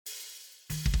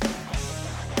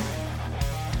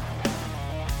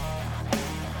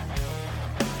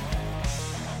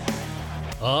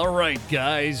All right,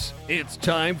 guys, it's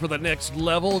time for the Next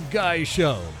Level Guy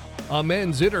Show, a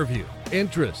men's interview,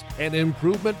 interest, and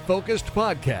improvement-focused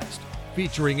podcast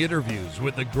featuring interviews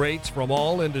with the greats from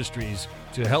all industries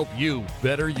to help you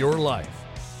better your life.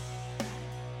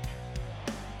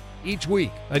 Each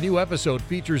week, a new episode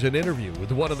features an interview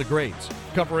with one of the greats,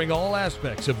 covering all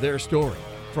aspects of their story,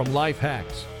 from life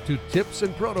hacks to tips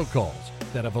and protocols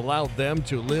that have allowed them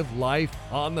to live life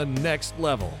on the next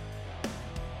level.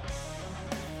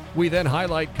 We then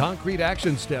highlight concrete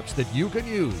action steps that you can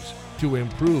use to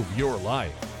improve your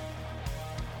life.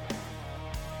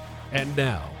 And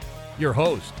now, your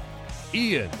host,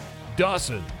 Ian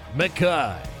Dawson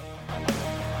McKay.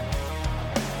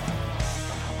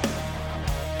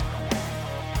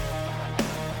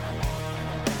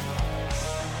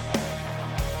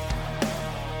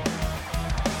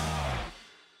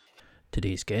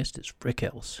 Today's guest is Rick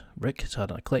Ellis. Rick has had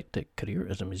an eclectic career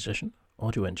as a musician,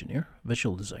 audio engineer,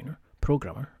 visual designer,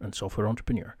 programmer, and software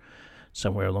entrepreneur.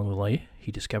 Somewhere along the line,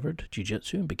 he discovered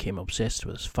jiu-jitsu and became obsessed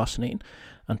with its fascinating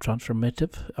and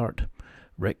transformative art.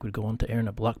 Rick would go on to earn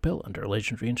a black belt under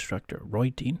legendary instructor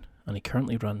Roy Dean, and he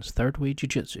currently runs Third Way Jiu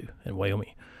Jitsu in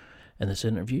Wyoming. In this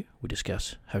interview, we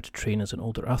discuss how to train as an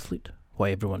older athlete, why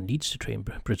everyone needs to train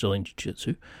Brazilian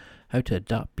Jiu-Jitsu, how to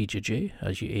adapt BJJ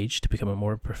as you age to become a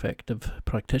more effective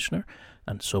practitioner,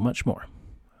 and so much more.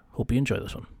 Hope you enjoy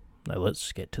this one. Now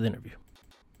let's get to the interview.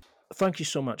 Thank you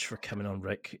so much for coming on,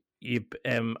 Rick.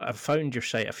 I found your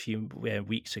site a few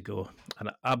weeks ago, and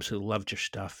I absolutely loved your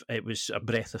stuff. It was a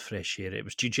breath of fresh air. It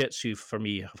was jiu-jitsu for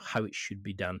me, of how it should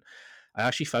be done. I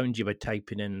actually found you by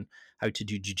typing in how to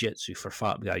do jiu-jitsu for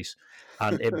fat guys,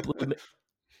 and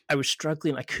I was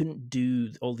struggling. I couldn't do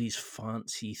all these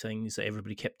fancy things that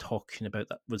everybody kept talking about.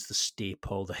 That was the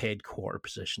staple, the headquarter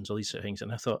positions, all these sort of things.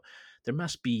 And I thought there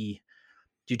must be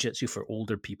jiu-jitsu for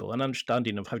older people, an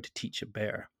understanding of how to teach it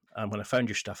better. And when I found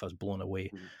your stuff, I was blown away.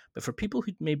 Mm-hmm. But for people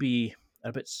who maybe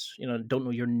a bit, don't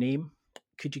know your name,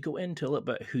 could you go into a little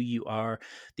bit who you are,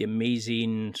 the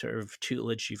amazing sort of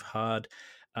tutelage you've had,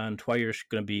 and why you're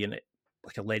going to be in it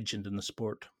like a legend in the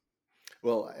sport?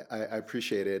 Well, I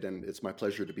appreciate it, and it's my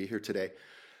pleasure to be here today.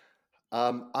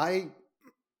 I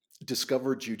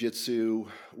discovered jiu-jitsu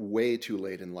way too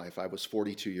late in life. I was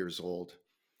 42 years old,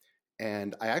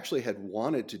 and I actually had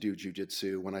wanted to do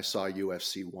jiu-jitsu when I saw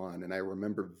UFC 1, and I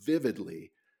remember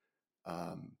vividly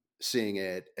seeing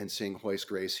it and seeing Royce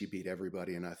Gracie beat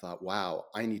everybody, and I thought, wow,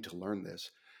 I need to learn this.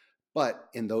 But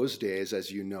in those days,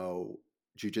 as you know,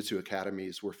 jiu-jitsu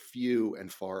academies were few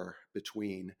and far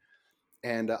between.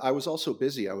 And I was also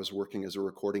busy. I was working as a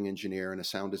recording engineer and a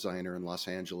sound designer in Los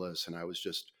Angeles. And I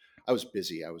was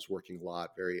busy. I was working a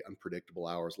lot, very unpredictable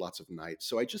hours, lots of nights.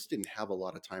 So I just didn't have a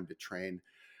lot of time to train,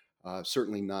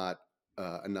 certainly not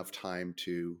enough time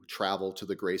to travel to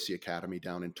the Gracie Academy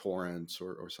down in Torrance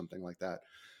or something like that.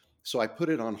 So I put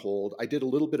it on hold. I did a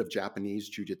little bit of Japanese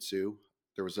jiu-jitsu.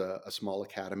 There was a small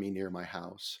academy near my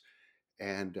house.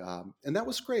 And that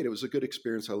was great. It was a good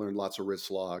experience. I learned lots of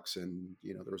wrist locks, and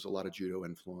there was a lot of judo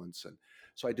influence, and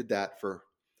so I did that for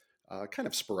kind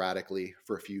of sporadically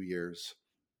for a few years.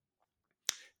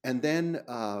 And then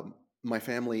my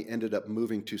family ended up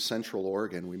moving to Central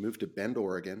Oregon. We moved to Bend,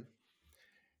 Oregon,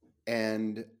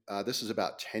 and this is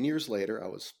about 10 years later. I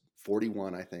was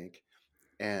 41, I think,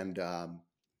 and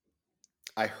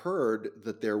I heard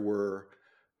that there were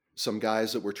some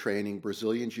guys that were training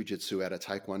Brazilian Jiu-Jitsu at a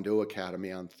Taekwondo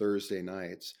academy on Thursday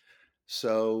nights.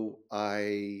 So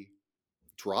I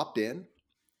dropped in,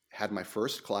 had my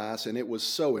first class, and it was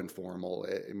so informal.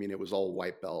 I mean, it was all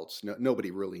white belts.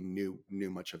 Nobody really knew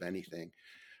much of anything.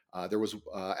 There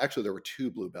were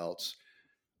two blue belts,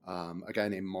 a guy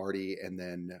named Marty and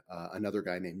then another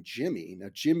guy named Jimmy. Now,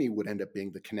 Jimmy would end up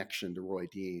being the connection to Roy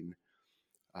Dean.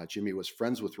 Jimmy was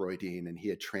friends with Roy Dean, and he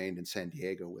had trained in San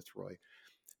Diego with Roy.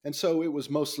 And so it was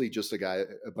mostly just a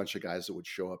bunch of guys that would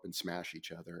show up and smash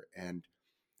each other. And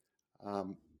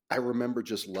I remember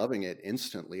just loving it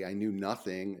instantly. I knew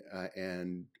nothing,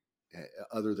 and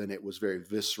other than it was very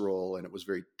visceral and it was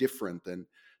very different than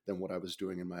what I was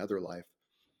doing in my other life.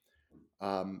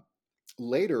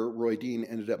 Later, Roy Dean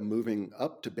ended up moving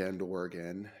up to Bend,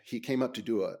 Oregon. He came up to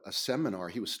do a seminar.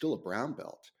 He was still a brown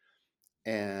belt.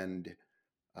 And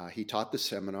he taught the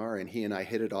seminar, and he and I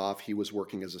hit it off. He was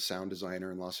working as a sound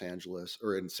designer in Los Angeles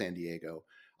or in San Diego.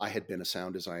 I had been a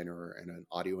sound designer and an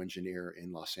audio engineer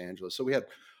in Los Angeles. So we had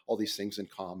all these things in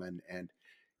common. And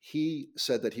he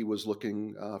said that he was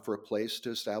looking for a place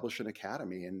to establish an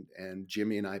academy. And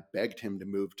Jimmy and I begged him to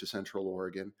move to Central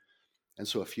Oregon. And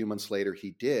so a few months later,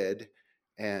 he did.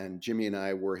 And Jimmy and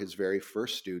I were his very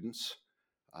first students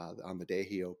on the day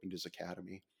he opened his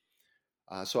academy.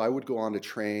 So I would go on to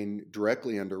train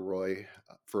directly under Roy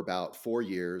for about 4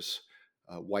 years,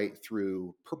 white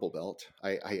through purple belt.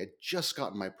 I had just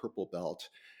gotten my purple belt,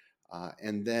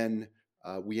 and then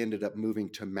we ended up moving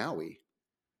to Maui.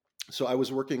 So I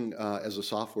was working as a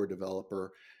software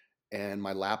developer, and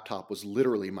my laptop was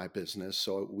literally my business,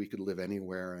 so we could live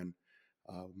anywhere, and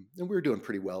we were doing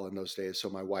pretty well in those days. So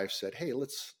my wife said, "Hey,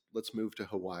 let's move to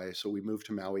Hawaii." So we moved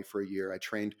to Maui for a year. I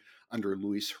trained under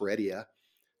Luis Heredia,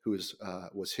 who was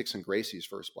Rickson Gracie's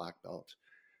first black belt.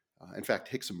 In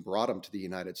fact, Rickson brought him to the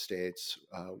United States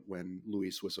when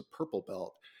Luis was a purple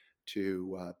belt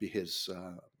to be his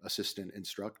assistant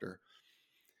instructor.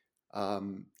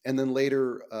 And then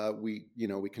later, we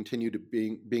continued to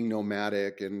being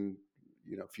nomadic, and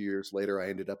a few years later, I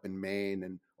ended up in Maine,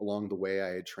 and along the way, I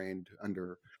had trained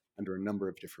under a number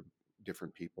of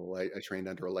different people. I trained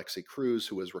under Alexi Cruz,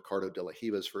 who was Ricardo De La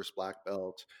Riva's first black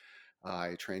belt.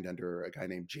 I trained under a guy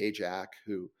named Jay Jack,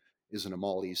 who is an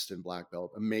Amal Easton black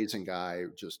belt. Amazing guy,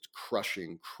 just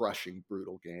crushing,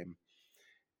 brutal game.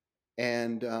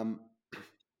 And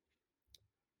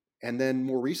then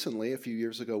more recently, a few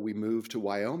years ago, we moved to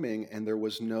Wyoming, and there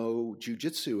was no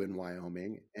jiu-jitsu in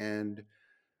Wyoming. And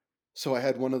so I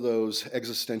had one of those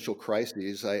existential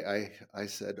crises. I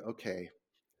said, okay,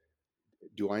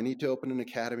 do I need to open an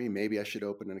academy? Maybe I should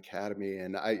open an academy.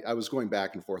 And I was going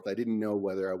back and forth. I didn't know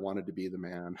whether I wanted to be the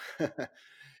man.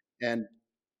 And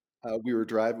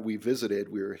we visited,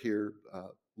 we were here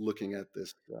looking at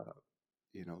this,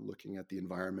 looking at the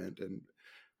environment, and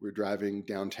we were driving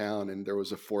downtown, and there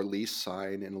was a for lease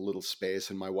sign in a little space,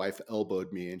 and my wife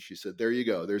elbowed me and she said, "There you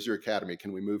go. There's your academy.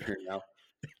 Can we move here now?"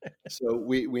 So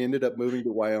we ended up moving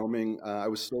to Wyoming. I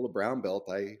was still a brown belt.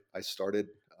 I started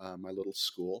my little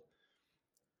school,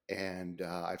 and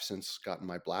I've since gotten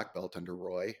my black belt under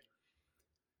Roy.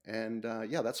 And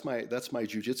yeah, that's my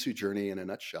jiu-jitsu journey in a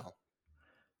nutshell.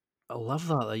 I love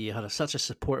that you had such a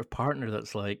supportive partner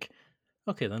that's like,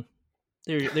 okay then,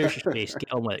 there's your space.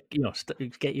 Get on with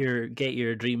it. Get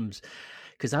your dreams,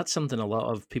 because that's something a lot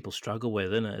of people struggle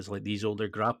with, isn't it? Is like these older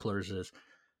grapplers is,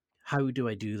 how do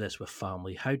I do this with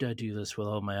family? How do I do this with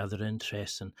all my other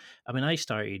interests? And I mean, I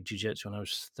started jiu-jitsu when I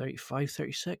was 35,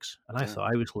 36, and I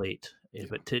thought I was late. Yeah.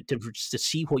 But to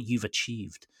see what you've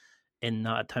achieved in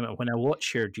that time, when I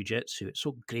watch your jiu-jitsu, it's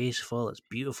so graceful, it's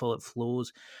beautiful, it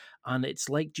flows. And it's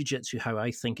like jiu-jitsu how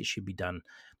I think it should be done.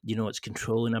 It's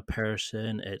controlling a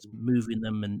person, it's moving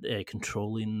them and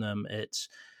controlling them. It's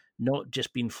not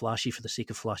just being flashy for the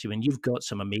sake of flashy. When you've got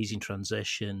some amazing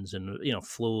transitions and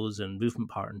flows and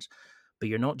movement patterns, but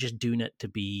you're not just doing it to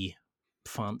be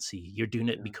fancy. You're doing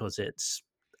it because it's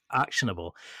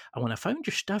actionable. And when I found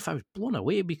your stuff, I was blown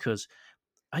away because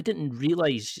I didn't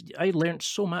realize I learned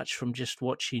so much from just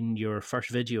watching your first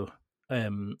video.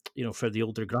 For the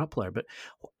older grappler. But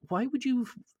why would you,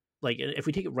 like, if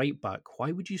we take it right back,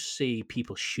 why would you say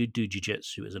people should do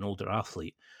jiu-jitsu as an older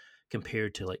athlete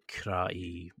compared to like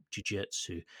karate,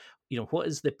 jiu-jitsu? What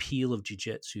is the appeal of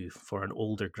jiu-jitsu for an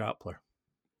older grappler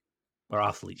or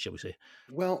athlete, shall we say?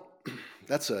 Well,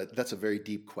 that's a very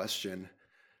deep question.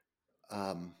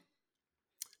 I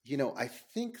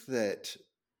think that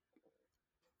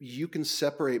you can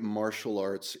separate martial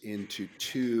arts into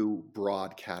two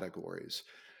broad categories.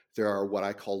 There are what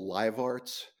I call live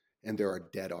arts, and there are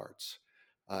dead arts.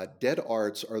 Dead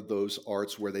arts are those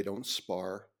arts where they don't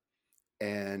spar,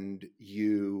 and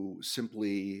you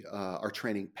simply are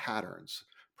training patterns.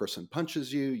 Person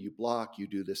punches you, you block, you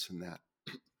do this and that.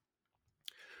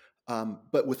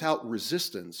 But without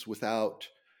resistance, without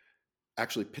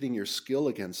actually pitting your skill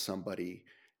against somebody,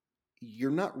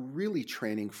 you're not really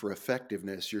training for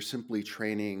effectiveness. You're simply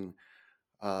training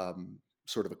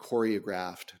sort of a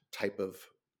choreographed type of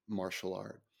martial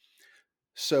art.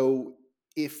 So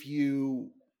if you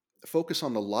focus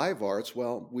on the live arts,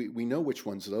 well, we know which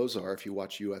ones those are. If you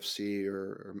watch UFC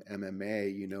or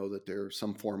MMA, you know that there's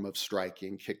some form of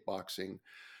striking, kickboxing,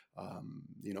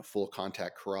 full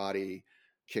contact karate,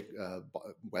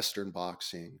 Western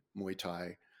boxing, Muay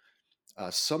Thai,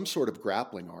 some sort of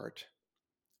grappling art,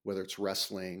 whether it's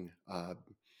wrestling,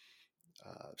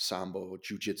 sambo,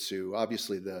 jiu-jitsu.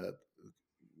 Obviously,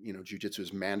 jiu-jitsu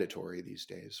is mandatory these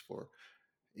days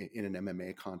in an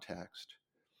MMA context,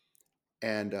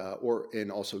 and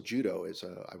also judo is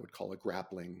I would call a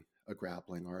grappling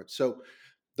art. So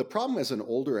the problem as an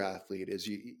older athlete is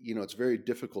it's very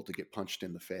difficult to get punched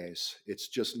in the face. It's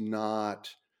just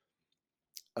not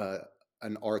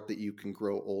an art that you can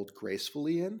grow old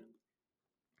gracefully in,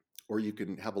 or you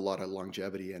can have a lot of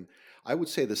longevity in. I would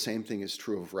say the same thing is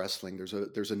true of wrestling.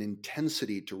 There's an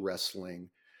intensity to wrestling,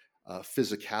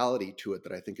 physicality to it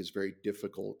that I think is very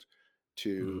difficult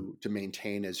to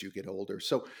maintain as you get older.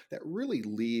 So that really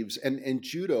leaves, and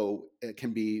judo, it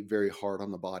can be very hard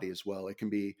on the body as well. It can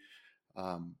be,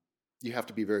 you have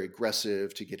to be very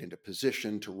aggressive to get into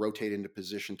position, to rotate into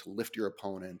position, to lift your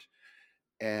opponent.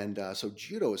 And so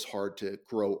judo is hard to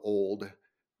grow old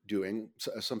doing.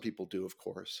 Some people do, of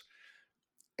course.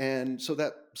 And so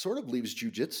that sort of leaves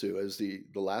jiu-jitsu as the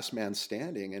last man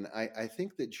standing. And I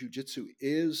think that jiu-jitsu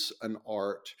is an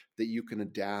art that you can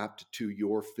adapt to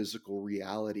your physical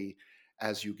reality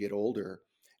as you get older.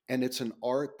 And it's an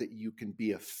art that you can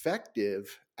be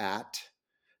effective at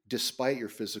despite your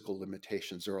physical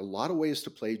limitations. There are a lot of ways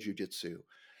to play jiu-jitsu.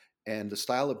 And the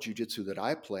style of jiu-jitsu that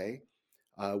I play,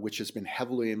 which has been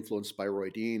heavily influenced by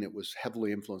Roy Dean, it was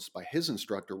heavily influenced by his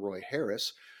instructor, Roy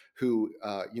Harris, who,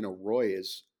 Roy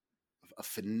is a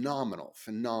phenomenal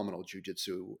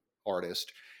jiu-jitsu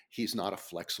artist. He's not a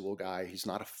flexible guy. He's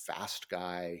not a fast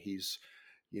guy.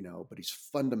 But he's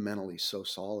fundamentally so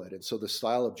solid. And so the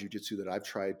style of jiu-jitsu that I've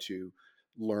tried to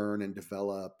learn and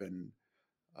develop and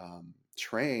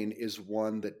train is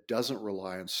one that doesn't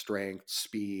rely on strength,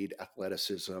 speed,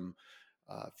 athleticism,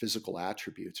 physical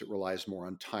attributes. It relies more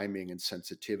on timing and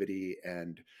sensitivity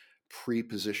and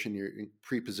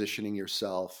pre-positioning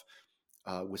yourself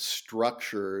with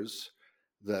structures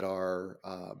that are,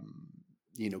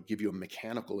 give you a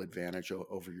mechanical advantage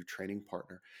over your training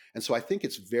partner. And so I think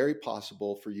it's very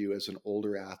possible for you as an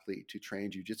older athlete to train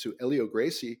jiu-jitsu. Elio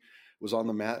Gracie was on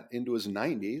the mat into his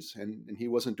 90s, and he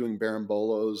wasn't doing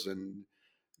barambolos and,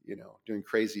 doing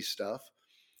crazy stuff.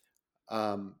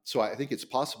 So I think it's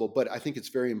possible, but I think it's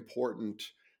very important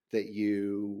that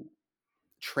you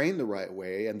train the right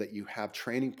way and that you have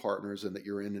training partners and that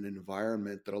you're in an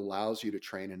environment that allows you to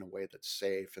train in a way that's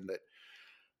safe and that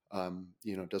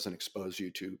doesn't expose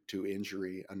you to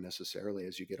injury unnecessarily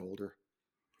as you get older.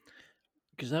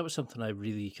 Because that was something I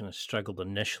really kind of struggled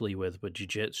initially with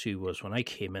jiu-jitsu was when I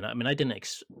came in. I mean, I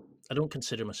don't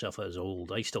consider myself as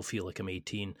old. I still feel like I'm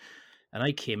 18. And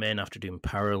I came in after doing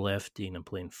powerlifting and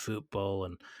playing football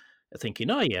and thinking,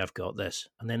 oh yeah, I've got this.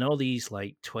 And then all these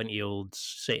like 20-year-olds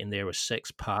sitting there with six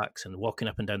packs and walking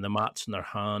up and down the mats in their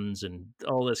hands and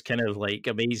all this kind of like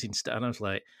amazing stuff. And I was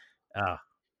like,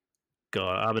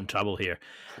 God, I'm in trouble here.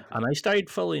 And I started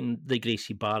following the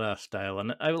Gracie Barra style.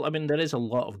 And I mean, there is a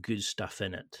lot of good stuff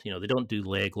in it. They don't do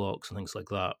leg locks and things like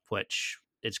that, which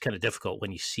it's kind of difficult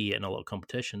when you see it in a lot of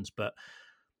competitions. But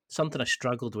something I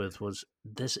struggled with was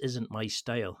this isn't my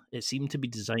style. It seemed to be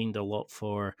designed a lot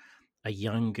for a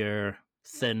younger,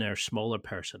 thinner, smaller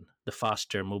person, the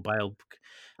faster, mobile.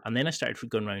 And then I started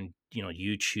going around,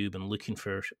 YouTube and looking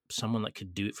for someone that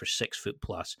could do it for 6 foot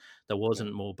plus, that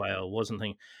wasn't mobile, wasn't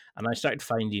thing. And I started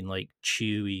finding like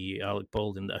Chewy, Alec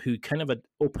Baldwin, who kind of had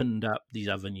opened up these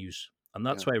avenues. And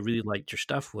that's why I really liked your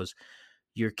stuff was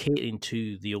you're catering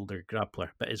to the older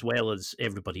grappler, but as well as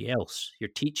everybody else, you're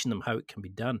teaching them how it can be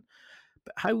done.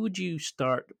 But how would you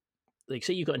start, like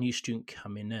say you've got a new student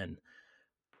coming in,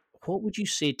 what would you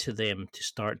say to them to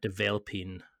start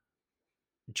developing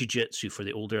jiu-jitsu for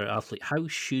the older athlete? How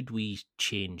should we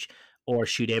change? Or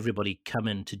should everybody come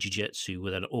into jiu-jitsu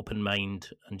with an open mind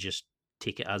and just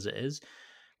take it as it is?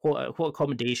 What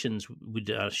accommodations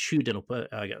should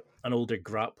an older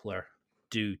grappler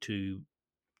do to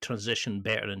transition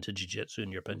better into jiu-jitsu,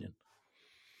 in your opinion?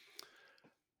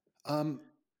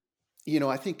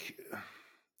 I think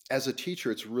as a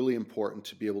teacher, it's really important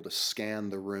to be able to scan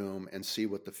the room and see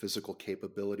what the physical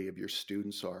capability of your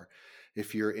students are.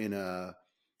 If you're in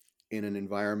an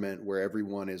environment where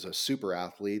everyone is a super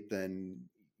athlete, then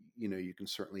you can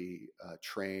certainly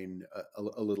train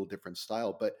a little different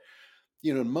style. But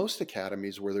in most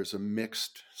academies where there's a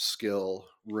mixed skill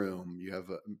room, you have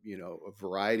a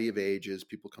variety of ages.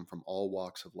 People come from all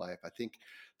walks of life. I think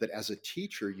that as a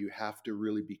teacher, you have to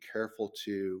really be careful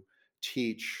to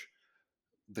teach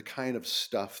the kind of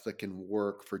stuff that can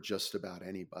work for just about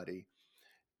anybody.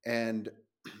 And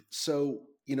so,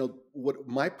 what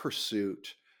my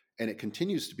pursuit, and it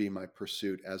continues to be my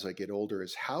pursuit as I get older,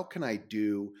 is how can I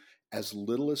do as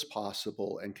little as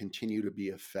possible and continue to be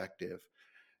effective?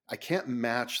 I can't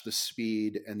match the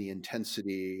speed and the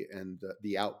intensity and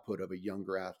the output of a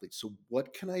younger athlete. So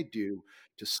what can I do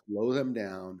to slow them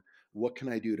down? What can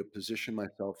I do to position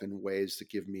myself in ways that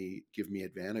give me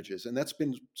advantages? And that's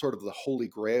been sort of the holy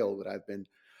grail that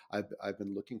I've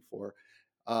been looking for.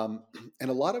 And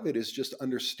a lot of it is just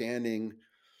understanding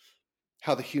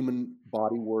how the human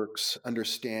body works,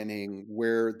 understanding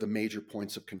where the major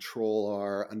points of control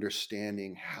are,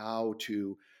 understanding how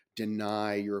to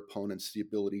deny your opponents the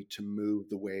ability to move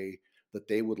the way that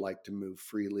they would like to move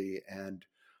freely. And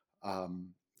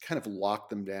kind of lock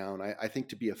them down. I think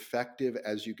to be effective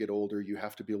as you get older, you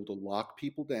have to be able to lock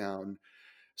people down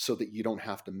so that you don't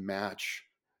have to match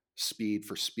speed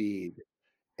for speed.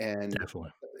 And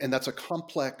Definitely. and that's a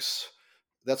complex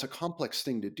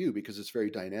thing to do because it's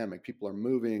very dynamic. People are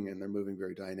moving and they're moving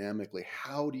very dynamically.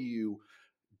 How do you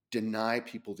deny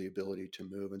people the ability to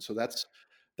move? And so that's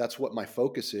what my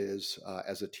focus is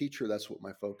as a teacher. That's what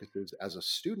my focus is as a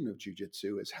student of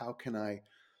jiu-jitsu, is how can I,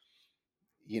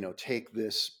 take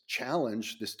this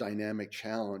challenge, this dynamic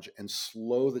challenge, and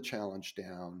slow the challenge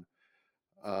down,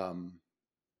 um,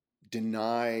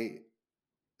 deny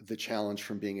the challenge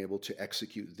from being able to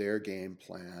execute their game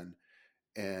plan,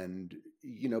 and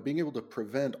being able to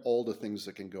prevent all the things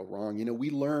that can go wrong. We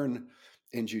learn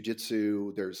in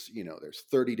jiu-jitsu there's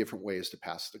 30 different ways to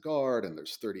pass the guard, and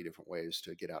there's 30 different ways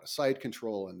to get out of side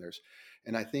control,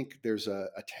 and I think there's a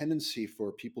tendency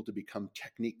for people to become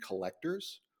technique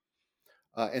collectors,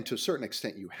 and to a certain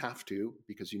extent you have to,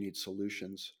 because you need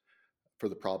solutions for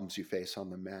the problems you face on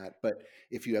the mat. But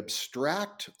if you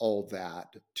abstract all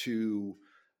that to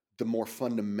the more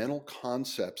fundamental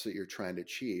concepts that you're trying to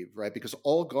achieve, right? Because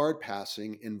all guard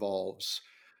passing involves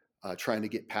trying to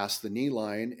get past the knee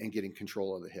line and getting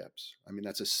control of the hips. I mean,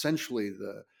 that's essentially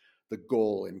the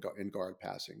goal in guard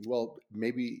passing. Well,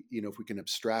 maybe if we can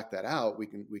abstract that out, we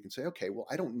can say, okay, well,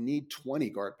 I don't need 20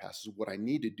 guard passes. What I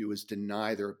need to do is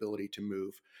deny their ability to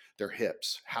move their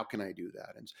hips. How can I do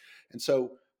that? And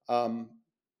so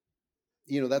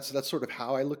that's sort of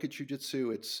how I look at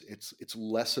jiu-jitsu. It's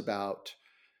less about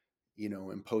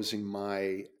imposing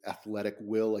my athletic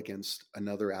will against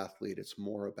another athlete. It's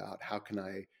more about how can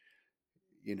I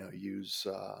use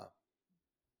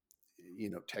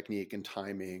technique and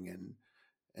timing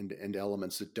and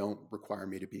elements that don't require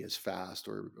me to be as fast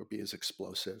or be as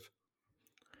explosive.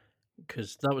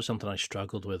 Because that was something I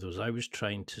struggled with, was I was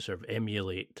trying to sort of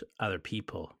emulate other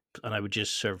people, and I would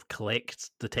just sort of collect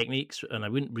the techniques, and I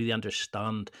wouldn't really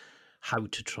understand how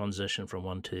to transition from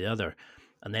one to the other.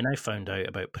 And then I found out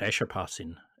about pressure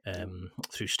passing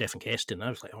through Stephen Keston, and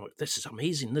I was like, oh, this is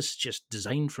amazing. This is just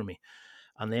designed for me.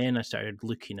 And then I started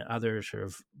looking at other sort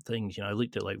of things. I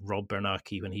looked at like Rob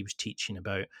Bernanke when he was teaching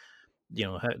about,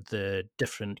 how the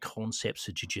different concepts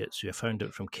of jiu-jitsu. I found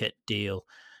out from Kit Dale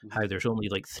how there's only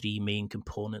like three main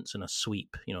components in a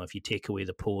sweep. If you take away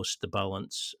the post, the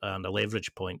balance, and a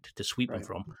leverage point to sweep them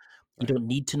from, you don't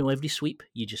need to know every sweep.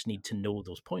 You just need to know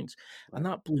those points. And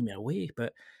that blew me away.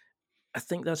 But I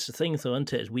think that's the thing, though,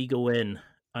 isn't it? Is we go in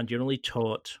and you're only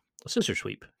taught a scissor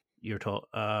sweep. You're taught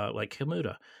like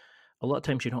Kimura. A lot of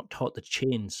times you're not taught the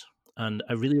chains. And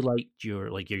I really liked your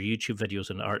YouTube videos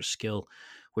on art skill,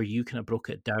 where you kind of broke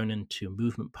it down into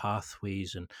movement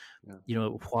pathways and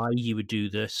why you would do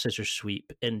the scissor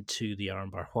sweep into the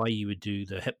armbar, why you would do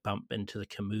the hip bump into the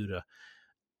Kimura.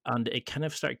 And it kind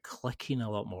of started clicking a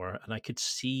lot more. And I could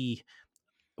see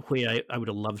where I would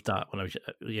have loved that when I was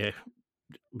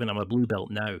when I'm a blue belt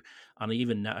now. And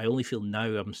even now, I only feel now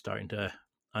I'm starting to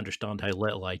understand how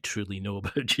little I truly know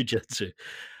about jiu-jitsu.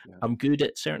 Yeah. I'm good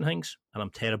at certain things and I'm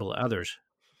terrible at others.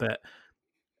 But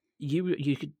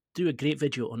you could do a great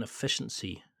video on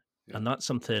efficiency. Yeah. And that's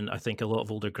something I think a lot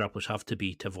of older grapplers have to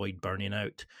be to avoid burning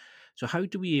out. So how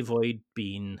do we avoid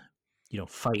being,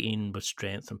 fighting with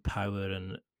strength and power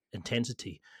and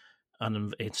intensity,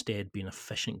 and instead be an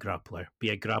efficient grappler, be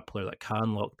a grappler that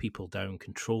can lock people down,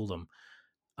 control them,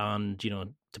 and,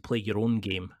 to play your own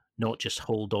game, not just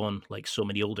hold on like so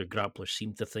many older grapplers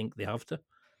seem to think they have to?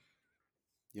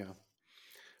 Yeah.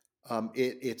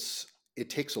 It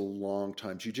takes a long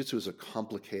time. Jiu-jitsu is a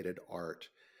complicated art,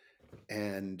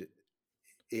 and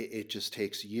it just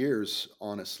takes years,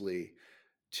 honestly,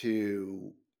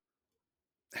 to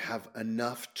have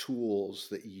enough tools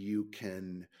that you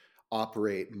can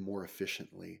operate more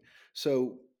efficiently.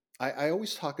 So I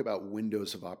always talk about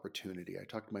windows of opportunity. I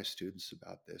talk to my students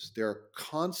about this. There are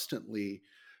constantly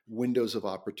windows of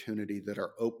opportunity that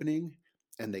are opening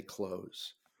and they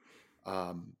close.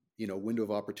 Window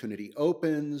of opportunity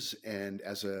opens, and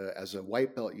as a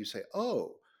white belt, you say,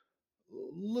 "Oh,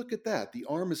 look at that! The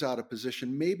arm is out of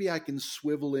position. Maybe I can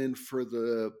swivel in for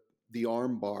the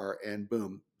arm bar," and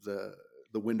boom, the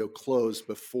window closed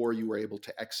before you were able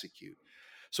to execute.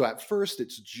 So at first,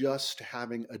 it's just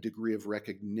having a degree of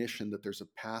recognition that there's a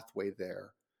pathway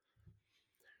there.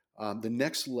 The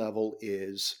next level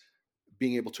is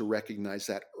being able to recognize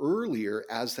that earlier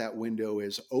as that window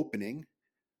is opening,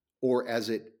 or as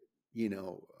it,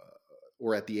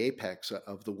 or at the apex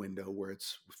of the window where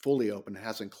it's fully open,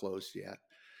 hasn't closed yet.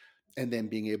 And then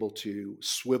being able to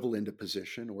swivel into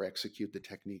position or execute the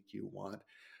technique you want.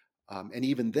 And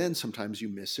even then, sometimes you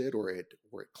miss it, or it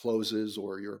closes,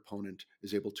 or your opponent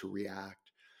is able to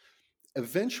react.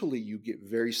 eventually you get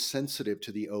very sensitive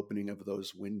to the opening of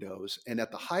those windows. And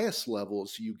at the highest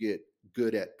levels, you get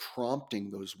good at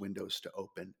prompting those windows to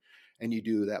open. And you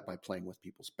do that by playing with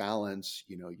people's balance.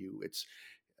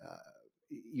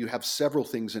 You have several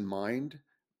things in mind,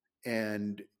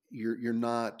 and you're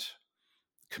not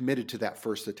committed to that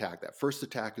first attack. That first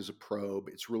attack is a probe.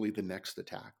 It's really the next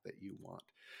attack that you want.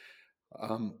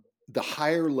 The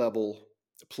higher level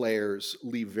players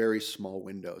leave very small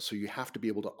windows. So you have to be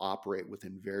able to operate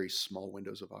within very small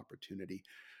windows of opportunity.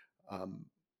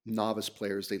 Novice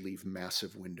players, they leave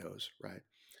massive windows, right?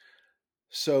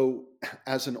 So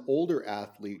as an older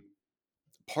athlete,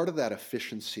 part of that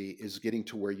efficiency is getting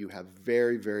to where you have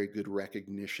very, very good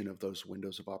recognition of those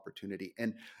windows of opportunity.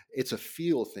 And it's a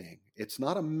feel thing. It's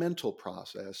not a mental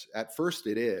process. At first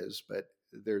it is, but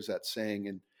there's that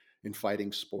saying in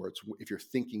fighting sports, if you're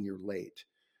thinking you're late,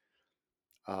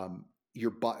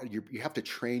 you have to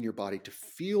train your body to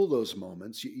feel those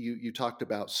moments. You talked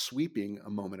about sweeping a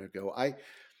moment ago. I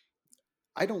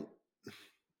don't,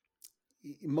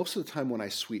 most of the time when I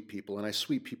sweep people, and I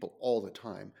sweep people all the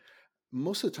time,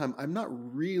 most of the time I'm not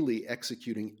really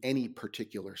executing any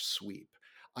particular sweep.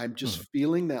 I'm just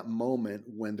feeling that moment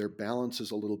when their balance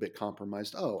is a little bit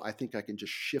compromised. Oh, I think I can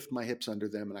just shift my hips under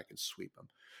them and I can sweep them,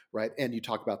 right? And you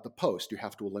talk about the post. You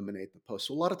have to eliminate the post.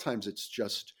 So a lot of times it's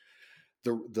just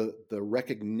the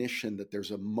recognition that there's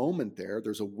a moment there,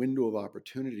 there's a window of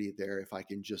opportunity there if I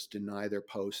can just deny their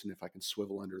post and if I can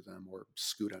swivel under them or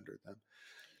scoot under them.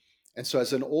 And so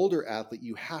as an older athlete,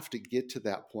 you have to get to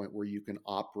that point where you can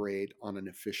operate on an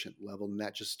efficient level, and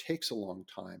that just takes a long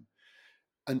time.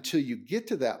 Until you get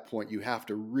to that point, you have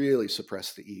to really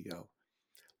suppress the ego.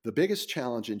 The biggest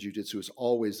challenge in jiu-jitsu is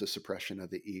always the suppression of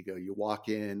the ego. You walk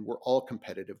in, we're all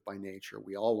competitive by nature.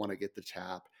 We all want to get the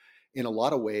tap. In a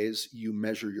lot of ways, you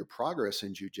measure your progress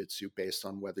in jiu-jitsu based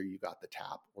on whether you got the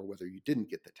tap or whether you didn't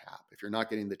get the tap. If you're not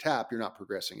getting the tap, you're not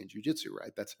progressing in jiu-jitsu,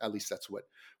 right? At least that's what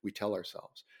we tell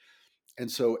ourselves. And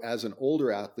so as an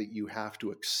older athlete, you have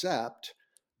to accept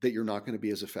that you're not going to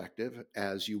be as effective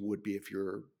as you would be if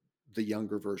you're the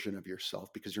younger version of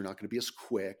yourself, because you're not going to be as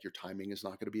quick. Your timing is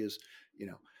not going to be as,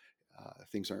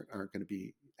 things aren't going to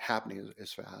be happening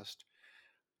as fast.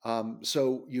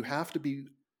 So you have to be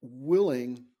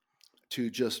willing to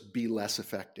just be less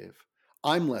effective.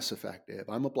 I'm less effective.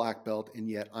 I'm a black belt, and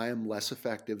yet I am less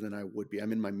effective than I would be.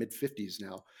 I'm in my mid 50s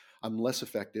now. I'm less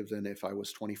effective than if I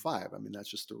was 25. I mean, that's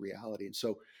just the reality. And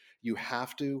so you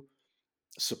have to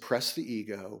suppress the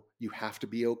ego. You have to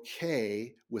be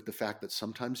okay with the fact that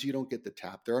sometimes you don't get the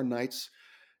tap. There are nights,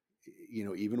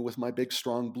 even with my big,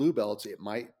 strong blue belts, it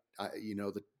might,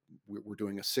 we're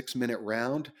doing a 6-minute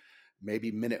round,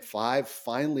 maybe minute 5.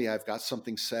 Finally, I've got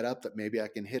something set up that maybe I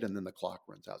can hit, and then the clock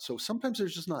runs out. So sometimes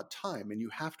there's just not time, and you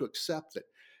have to accept that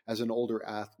as an older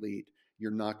athlete,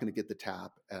 you're not going to get the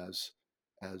tap as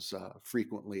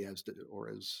frequently as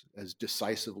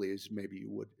decisively as maybe you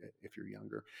would if you're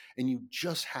younger. And you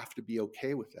just have to be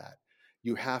okay with that.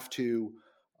 You have to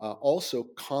also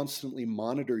constantly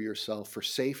monitor yourself for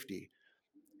safety.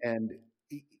 And,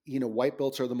 white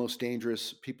belts are the most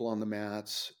dangerous people on the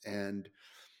mats. And,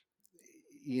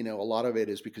 a lot of it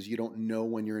is because you don't know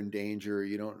when you're in danger.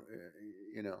 You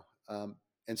don't,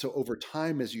 and so over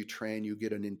time, as you train, you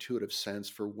get an intuitive sense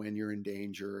for when you're in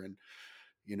danger and,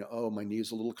 oh, my knee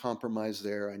is a little compromised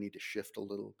there. I need to shift a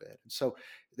little bit. And so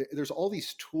there's all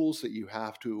these tools that you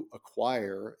have to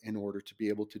acquire in order to be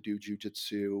able to do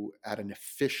jiu-jitsu at an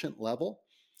efficient level.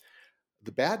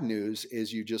 The bad news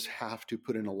is you just have to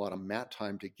put in a lot of mat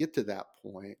time to get to that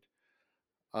point.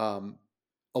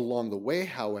 Along the way,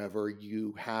 however,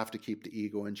 you have to keep the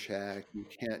ego in check. You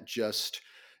can't just,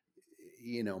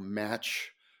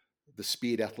 match the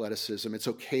speed athleticism. It's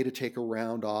okay to take a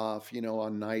round off,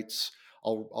 on nights.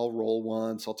 I'll roll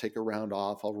once, I'll take a round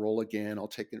off, I'll roll again, I'll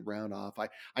take a round off.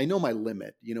 I know my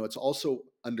limit. It's also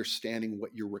understanding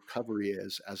what your recovery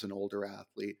is as an older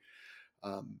athlete.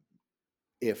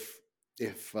 If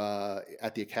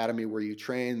at the academy where you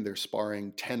train, they're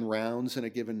sparring 10 rounds in a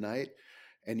given night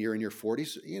and you're in your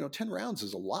 40s, 10 rounds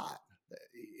is a lot.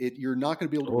 You're not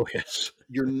going to be able to,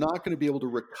 you're not going to be able to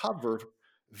recover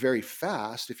very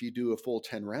fast if you do a full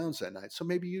 10 rounds that night. So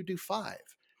maybe you do 5.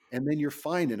 And then you're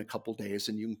fine in a couple of days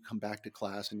and you can come back to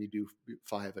class and you do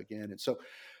 5 again. And so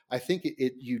I think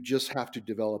you just have to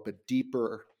develop a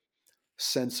deeper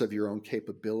sense of your own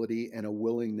capability and a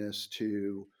willingness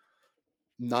to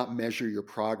not measure your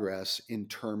progress in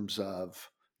terms of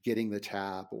getting the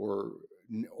tap, or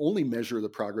only measure the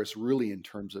progress really in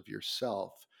terms of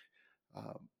yourself.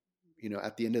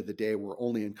 At the end of the day, we're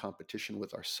only in competition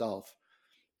with ourselves.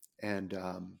 And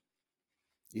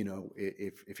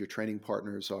if your training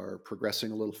partners are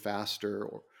progressing a little faster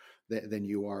or than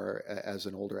you are as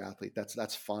an older athlete,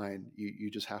 that's fine. You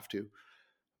just have to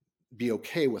be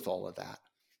okay with all of that.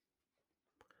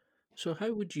 So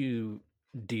how would you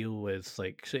deal with,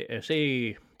 like,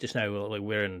 say just now, like,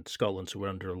 we're in Scotland, so we're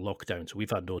under lockdown, so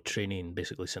we've had no training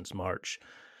basically since March.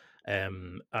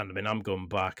 And I mean, I'm going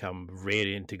back, I'm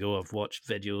raring to go. I've watched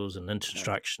videos and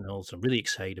instructionals. I'm really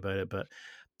excited about it. But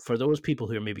for those people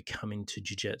who are maybe coming to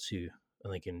jiu-jitsu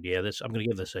and thinking, yeah, I'm going to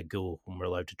give this a go when we're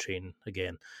allowed to train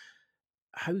again,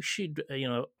 how should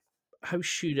a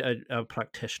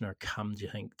practitioner come, do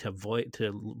you think, to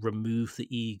remove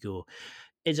the ego?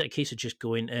 Is it a case of just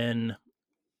going in,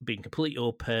 being completely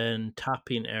open,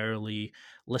 tapping early,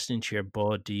 listening to your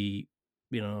body,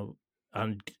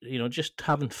 and just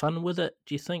having fun with it?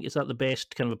 Do you think, is that the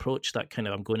best kind of approach? That kind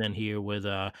of, I'm going in here with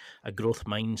a growth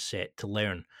mindset to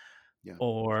learn, Yeah.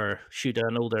 or should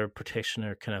an older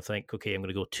practitioner kind of think, okay, I'm going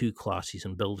to go 2 classes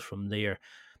and build from there?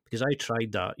 Because I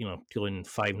tried that, going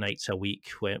 5 nights a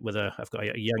week I've got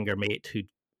a younger mate who,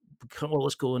 well,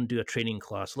 let's go and do a training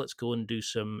class, let's go and do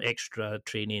some extra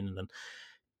training, and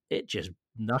it just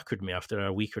knackered me after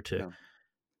a week or two. Yeah.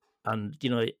 And,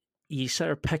 you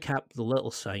sort of pick up the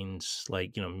little signs,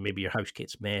 like, maybe your house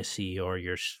gets messy or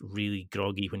you're really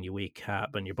groggy when you wake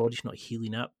up and your body's not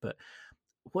healing up. But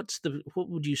what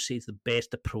would you say is the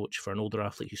best approach for an older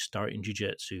athlete who's starting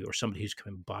jiu-jitsu, or somebody who's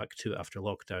coming back to it after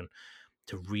lockdown,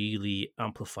 to really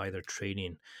amplify their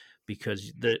training?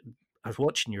 Because I was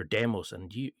watching your demos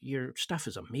and your stuff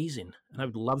is amazing, and I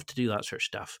would love to do that sort of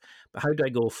stuff. But how do I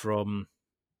go from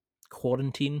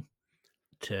quarantine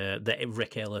to the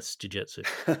Rick Ellis jiu-jitsu?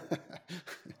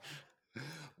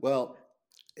 Well,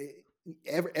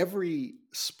 every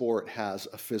sport has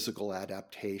a physical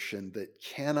adaptation that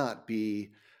cannot be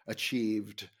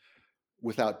achieved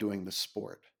without doing the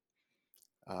sport.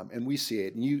 And we see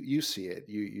it, and you see it.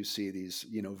 You see these,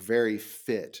 very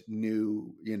fit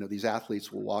new, these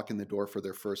athletes will walk in the door for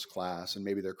their first class, and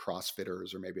maybe they're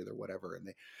CrossFitters or maybe they're whatever,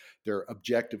 and they're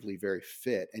objectively very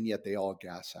fit, and yet they all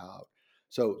gas out.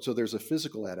 So there's a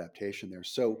physical adaptation there.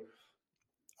 So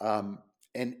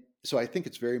and so I think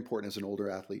it's very important as an older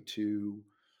athlete to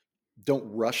don't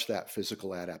rush that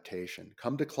physical adaptation.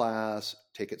 Come to class,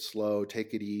 take it slow,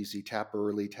 take it easy, tap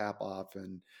early, tap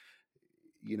often,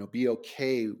 be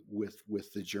okay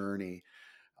with the journey.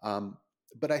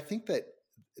 But I think that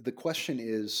the question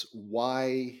is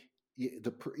why.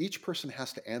 Each person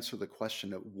has to answer the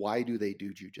question of why do they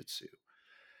do jujitsu,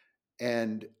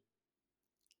 and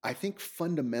I think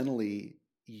fundamentally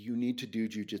you need to do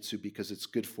jujitsu because it's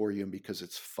good for you and because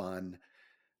it's fun,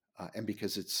 and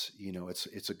because it's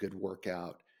it's a good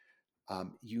workout.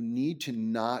 You need to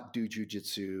not do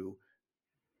jujitsu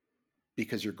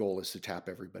because your goal is to tap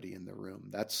everybody in the room.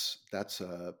 That's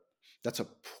a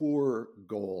poor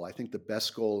goal. I think the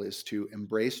best goal is to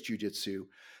embrace jujitsu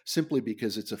simply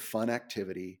because it's a fun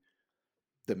activity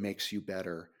that makes you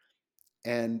better,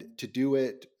 and to do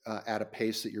it at a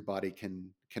pace that your body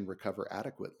can recover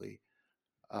adequately.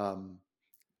 Um,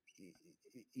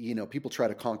 people try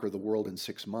to conquer the world in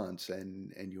 6 months,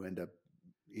 and you end up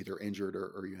either injured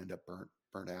or you end up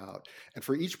burnt out. And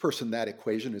for each person, that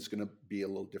equation is going to be a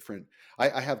little different.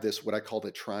 I have this, what I call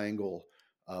the triangle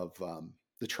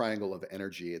of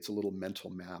energy. It's a little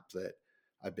mental map that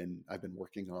I've been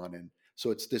working on. And so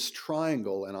it's this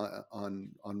triangle, and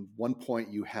on one point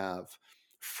you have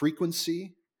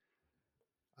frequency,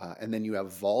 and then you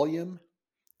have volume,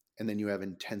 and then you have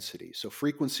intensity. So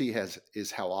frequency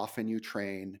is how often you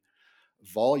train.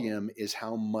 Volume is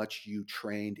how much you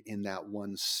trained in that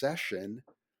one session.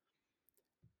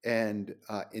 And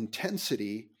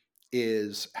intensity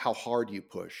is how hard you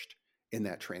pushed in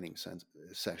that training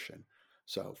session.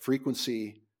 So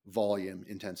frequency, volume,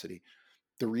 intensity.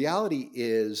 The reality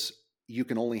is you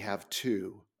can only have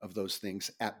 2 of those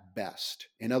things at best.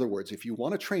 In other words, if you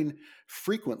want to train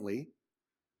frequently,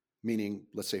 meaning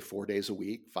let's say 4 days a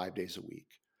week, 5 days a week,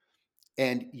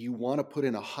 and you want to put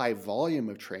in a high volume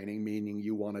of training, meaning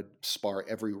you want to spar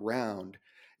every round,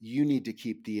 you need to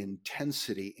keep the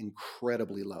intensity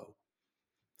incredibly low.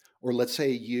 Or let's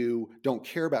say you don't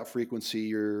care about frequency,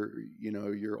 you're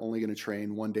only going to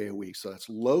train 1 day a week. So that's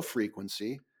low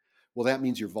frequency. Well, that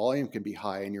means your volume can be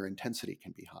high and your intensity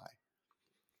can be high.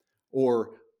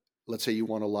 Or let's say you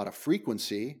want a lot of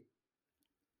frequency,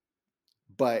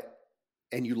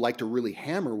 and you like to really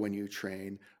hammer when you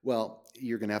train. Well,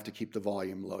 you're going to have to keep the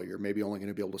volume low. You're maybe only going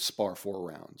to be able to spar 4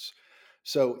 rounds.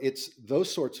 So it's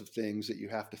those sorts of things that you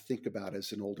have to think about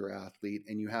as an older athlete,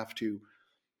 and you have to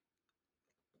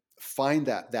find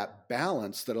that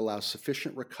balance that allows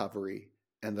sufficient recovery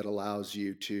and that allows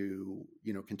you to,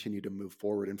 continue to move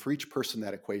forward. And for each person,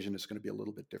 that equation is going to be a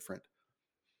little bit different.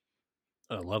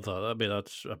 I love that. I mean,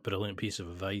 that's a brilliant piece of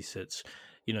advice. It's,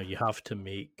 you have to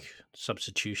make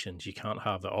substitutions. You can't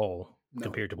have it all No.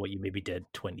 compared to what you maybe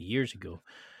did 20 years ago.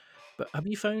 But have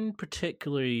you found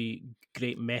particularly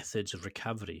great methods of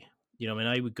recovery? I mean,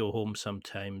 I would go home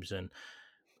sometimes and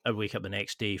I'd wake up the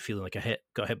next day feeling like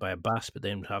got hit by a bus, but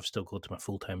then have still go to my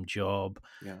full-time job.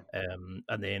 Yeah. And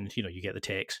then, you get the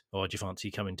text, oh, do you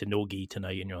fancy coming to Nogi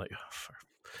tonight? And you're like,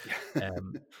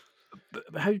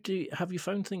 but have you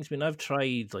found things? I mean, I've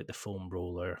tried like the foam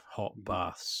roller, hot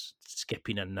baths,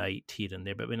 skipping a night here and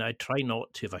there, but I mean, I try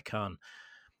not to if I can.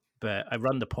 But I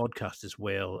run the podcast as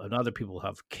well, and other people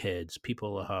have kids,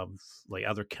 people have like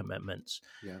other commitments.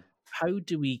 Yeah. How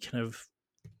do we kind of,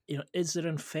 is there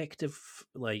an effective,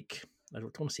 like, I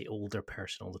don't want to say older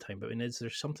person all the time, but I mean, is there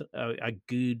something, a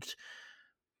good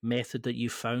method that you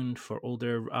found for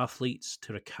older athletes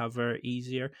to recover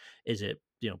easier? Is it,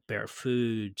 better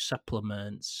food,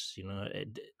 supplements,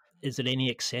 is there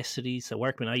any accessories that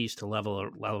work? When I used to level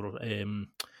a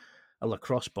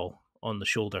lacrosse ball on the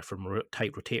shoulder from a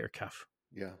tight rotator cuff.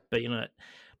 Yeah. But,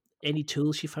 any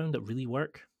tools you found that really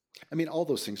work? I mean, all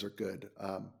those things are good.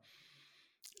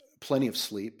 Plenty of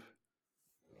sleep,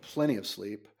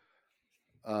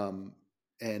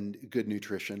 and good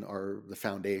nutrition are the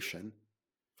foundation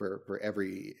for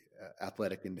every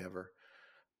athletic endeavor.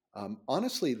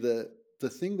 Honestly, the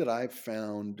thing that I've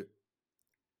found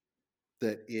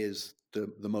that is the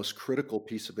most critical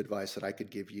piece of advice that I could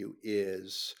give you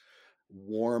is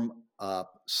warm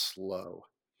up slow,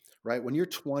 right? When you're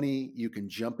 20, you can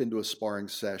jump into a sparring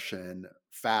session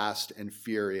fast and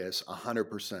furious,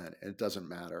 100%, and it doesn't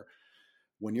matter.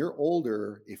 When you're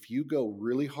older, if you go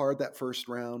really hard that first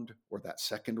round or that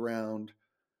second round,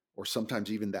 or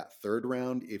sometimes even that third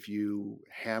round, if you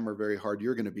hammer very hard,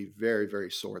 you're going to be very, very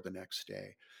sore the next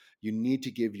day. You need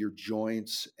to give your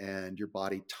joints and your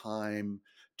body time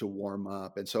to warm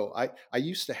up. And so I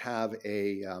used to have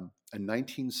a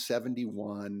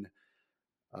 1971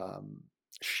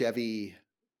 Chevy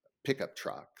pickup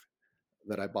truck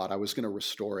that I bought. I was going to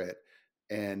restore it,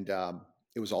 and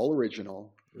it was all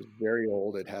original. It was very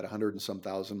old. It had 100 and some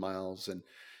thousand miles,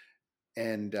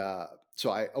 and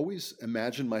so I always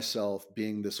imagined myself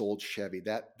being this old Chevy.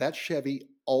 That Chevy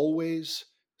always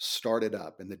started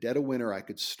up. In the dead of winter, I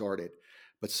could start it,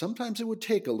 but sometimes it would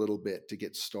take a little bit to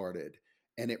get started.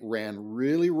 And it ran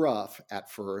really rough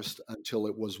at first until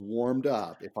it was warmed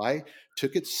up. If I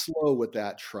took it slow with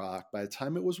that truck, by the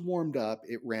time it was warmed up,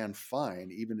 it ran fine,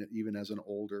 even as an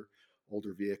older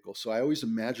vehicle. So I always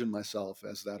imagined myself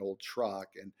as that old truck,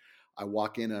 and I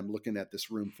walk in and I'm looking at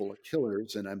this room full of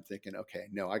killers, and I'm thinking, okay,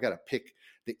 no, I got to pick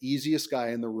the easiest guy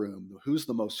in the room. Who's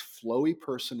the most flowy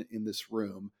person in this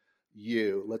room?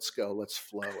 You. Let's go. Let's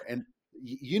flow. And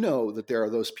you know that there are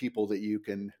those people that you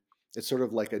can. It's sort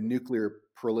of like a nuclear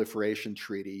proliferation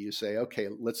treaty. You say, okay,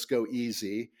 let's go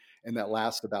easy. And that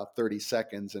lasts about 30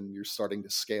 seconds and you're starting to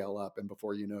scale up. And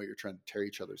before you know it, you're trying to tear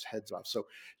each other's heads off. So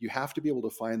you have to be able to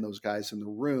find those guys in the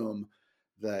room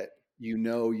that you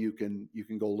can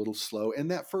go a little slow.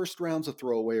 And that first round's a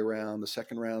throwaway round. The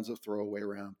second round's a throwaway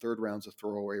round. Third round's a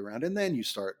throwaway round. And then you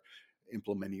start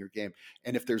implementing your game.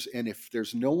 And if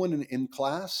there's no one in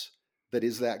class that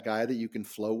is that guy that you can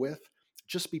flow with,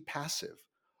 just be passive.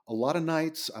 A lot of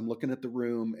nights I'm looking at the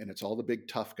room and it's all the big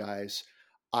tough guys.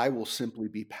 I will simply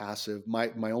be passive. My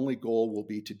only goal will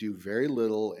be to do very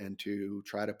little and to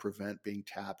try to prevent being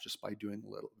tapped just by doing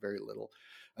very little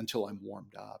until I'm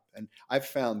warmed up. And I've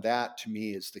found that to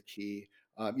me is the key.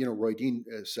 Roy Dean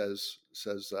says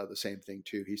the same thing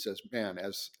too. He says, man,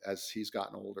 as he's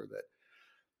gotten older,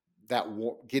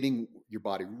 getting your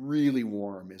body really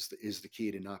warm is the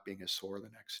key to not being as sore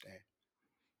the next day.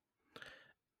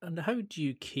 And how do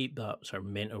you keep that sort of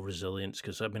mental resilience?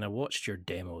 Because I mean, I watched your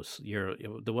demos.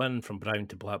 The one from brown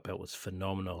to black belt was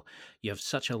phenomenal. You have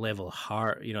such a level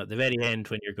heart. At the very end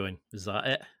when you're going, is that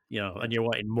it? And you're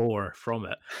wanting more from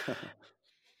it.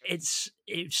 It's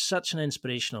such an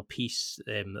inspirational piece,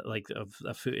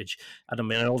 of footage. And I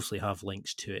mean, I obviously have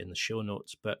links to it in the show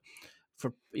notes, but.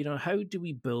 For how do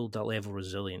we build that level of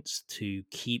resilience to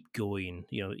keep going?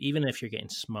 Even if you're getting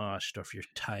smashed, or if you're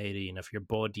tiring, if your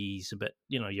body's a bit,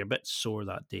 you're a bit sore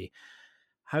that day.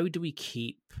 How do we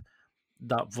keep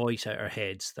that voice out our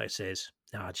heads that says,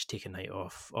 "Nah, just take a night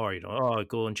off," or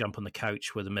go and jump on the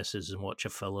couch with the missus and watch a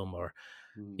film, or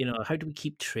how do we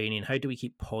keep training? How do we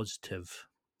keep positive?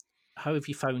 How have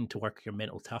you found to work your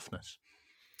mental toughness?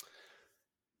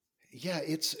 Yeah,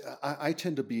 I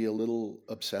tend to be a little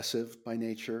obsessive by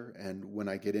nature. And when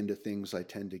I get into things, I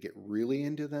tend to get really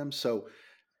into them. So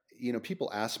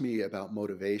people ask me about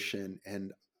motivation,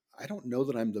 and I don't know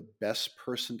that I'm the best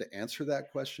person to answer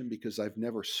that question because I've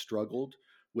never struggled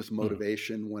with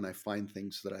motivation when I find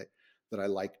things that I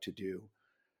like to do.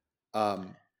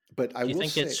 But I Do you will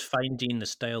think say, it's finding the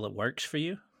style that works for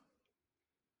you?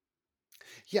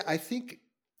 yeah, I think,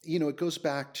 it goes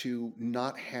back to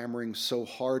not hammering so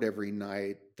hard every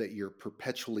night that you're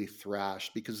perpetually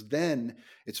thrashed, because then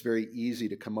it's very easy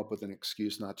to come up with an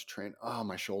excuse not to train. Oh,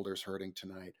 my shoulder's hurting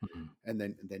tonight. Mhm. And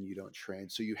then you don't train.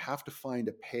 So you have to find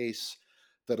a pace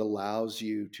that allows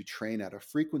you to train at a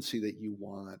frequency that you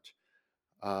want,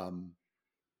 um,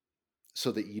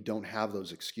 so that you don't have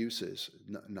those excuses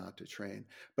not to train.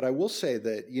 But I will say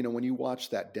that, when you watch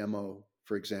that demo,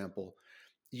 for example,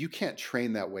 you can't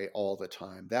train that way all the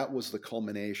time. That was the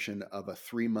culmination of a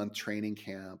 3-month training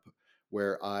camp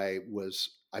where I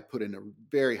put in a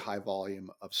very high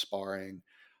volume of sparring.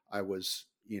 I was,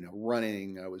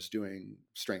 running, I was doing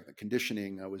strength and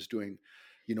conditioning, I was doing,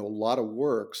 a lot of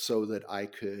work so that I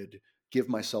could give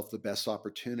myself the best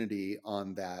opportunity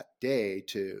on that day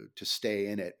to stay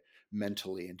in it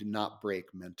mentally and to not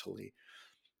break mentally.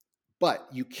 But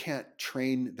you can't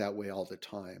train that way all the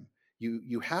time.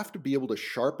 You have to be able to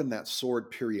sharpen that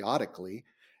sword periodically,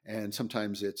 and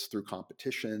sometimes it's through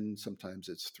competition, sometimes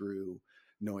it's through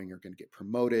knowing you're going to get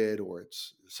promoted, or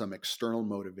it's some external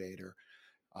motivator.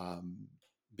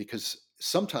 Because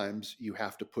sometimes you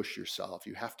have to push yourself.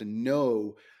 You have to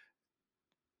know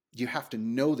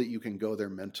that you can go there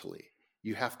mentally.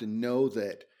 You have to know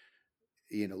that,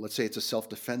 let's say it's a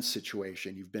self-defense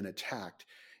situation, you've been attacked.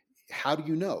 How do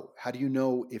you know? How do you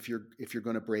know if you're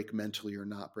going to break mentally or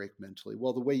not break mentally?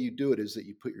 Well, the way you do it is that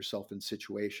you put yourself in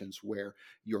situations where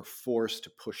you're forced to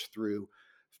push through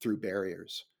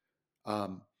barriers.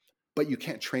 But you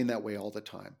can't train that way all the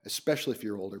time, especially if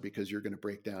you're older, because you're going to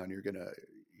break down. You're going to,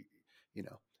 you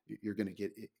know, you're going to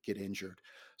get injured.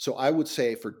 So I would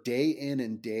say for day in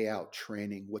and day out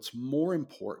training, what's more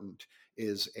important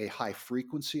is a high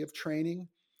frequency of training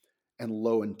and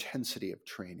low intensity of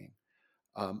training.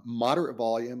 Moderate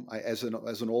volume. As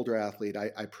an older athlete,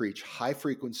 I preach high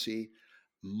frequency,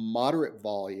 moderate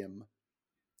volume,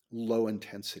 low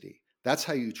intensity. That's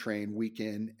how you train week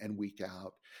in and week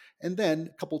out. And then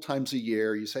a couple times a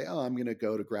year, you say, "Oh, I'm going to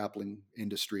go to Grappling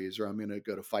Industries, or I'm going to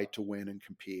go to Fight to Win and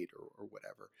compete, or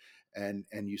whatever." And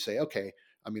you say, "Okay,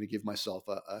 I'm going to give myself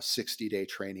a 60-day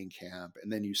training camp,"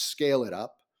 and then you scale it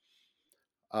up.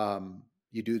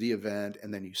 You do the event,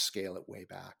 and then you scale it way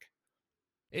back.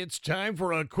 It's time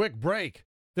for a quick break.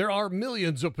 There are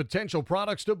millions of potential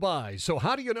products to buy, so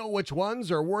how do you know which ones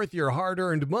are worth your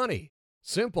hard-earned money?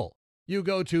 Simple. You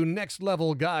go to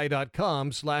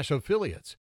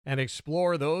nextlevelguy.com/affiliates and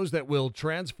explore those that will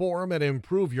transform and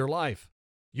improve your life.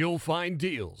 You'll find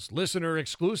deals, listener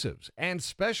exclusives, and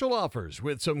special offers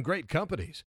with some great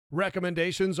companies.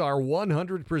 Recommendations are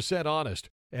 100% honest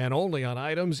and only on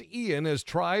items Ian has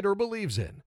tried or believes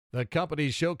in. The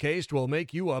companies showcased will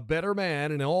make you a better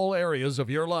man in all areas of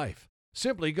your life.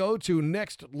 Simply go to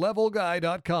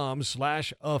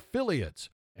nextlevelguy.com/affiliates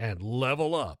and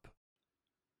level up.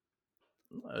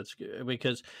 That's good,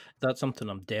 because that's something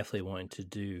I'm definitely wanting to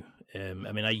do. I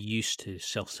mean, I used to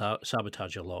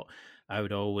self-sabotage a lot. I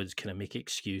would always kind of make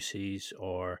excuses,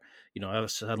 or,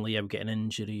 suddenly I would get an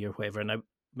injury or whatever. And I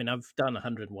mean, I've done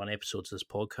 101 episodes of this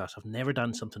podcast. I've never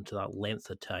done something to that length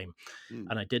of time.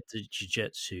 And I did the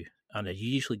jiu-jitsu, and I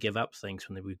usually give up things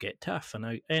when they would get tough. And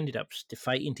I ended up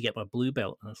fighting to get my blue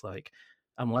belt. And I was like,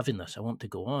 I'm loving this. I want to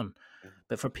go on. Yeah.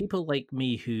 But for people like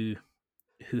me who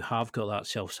have got that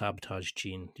self-sabotage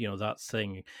gene, that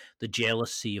thing, the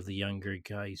jealousy of the younger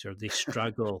guys, or they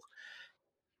struggle.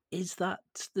 Is that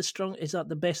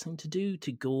the best thing to do,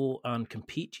 to go and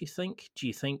compete, do you think? Do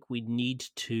you think we need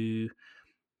to,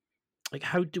 like,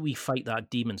 how do we fight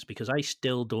that demons? Because I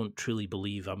still don't truly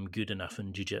believe I'm good enough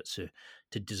in jiu-jitsu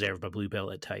to deserve my blue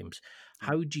belt at times.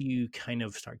 How do you kind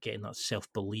of start getting that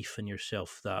self-belief in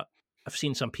yourself? That I've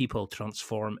seen some people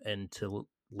transform into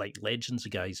like legends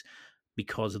of guys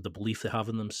because of the belief they have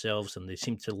in themselves, and they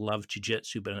seem to love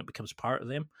jiu-jitsu, but then it becomes part of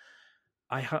them.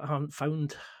 I haven't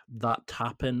found that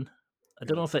happen. I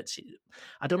don't know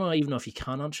even know if you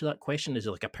can answer that question. Is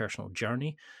it like a personal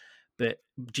journey? But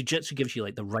jiu-jitsu gives you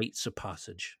like the rites of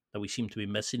passage that we seem to be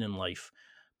missing in life.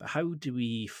 But how do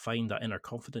we find that inner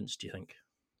confidence, do you think?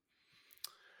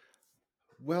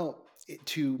 Well,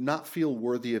 to not feel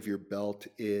worthy of your belt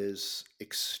is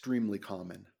extremely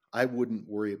common. I wouldn't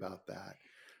worry about that.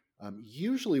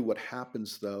 Usually what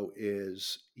happens, though,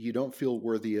 is you don't feel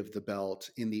worthy of the belt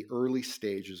in the early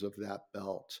stages of that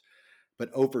belt.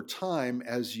 But over time,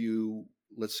 as you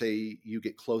let's say you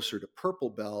get closer to purple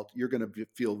belt, you're going to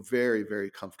feel very,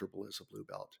 very comfortable as a blue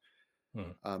belt.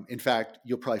 In fact,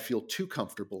 you'll probably feel too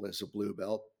comfortable as a blue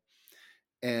belt.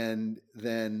 And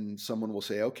then someone will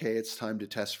say, okay, it's time to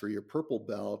test for your purple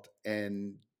belt.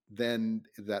 And then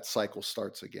that cycle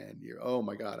starts again. You're, oh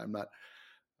my God, I'm not,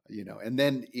 and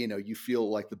then, you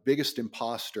feel like the biggest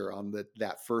imposter on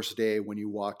that first day when you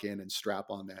walk in and strap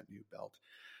on that new belt.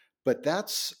 But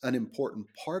that's an important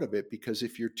part of it, because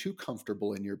if you're too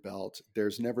comfortable in your belt,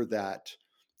 there's never that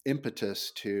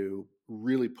impetus to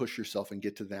really push yourself and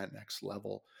get to that next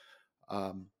level.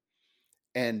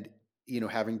 And,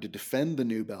 having to defend the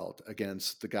new belt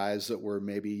against the guys that were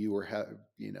maybe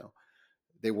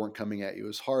they weren't coming at you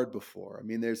as hard before. I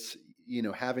mean, there's,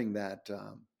 having that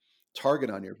target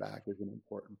on your back is an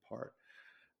important part.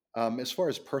 As far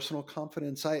as personal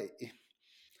confidence, I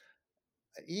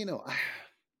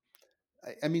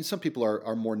mean, some people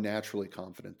are more naturally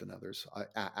confident than others.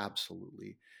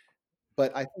 Absolutely.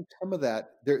 But I think some of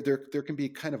that, there can be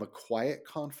kind of a quiet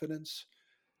confidence,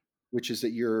 which is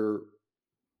that you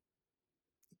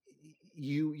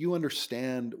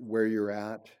understand where you're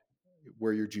at,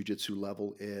 where your jiu-jitsu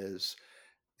level is,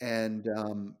 and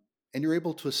you're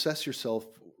able to assess yourself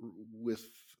with,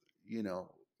 in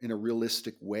a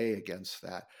realistic way against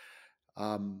that.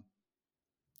 There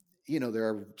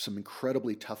are some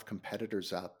incredibly tough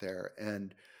competitors out there,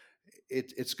 and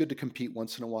it's good to compete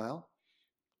once in a while.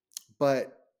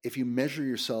 But if you measure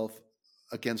yourself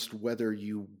against whether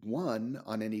you won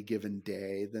on any given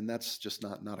day, then that's just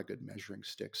not a good measuring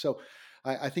stick. So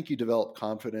I think you develop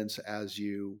confidence as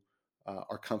you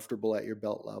are comfortable at your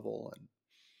belt level.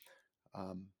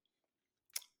 And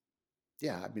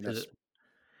yeah,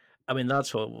 I mean,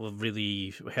 that's what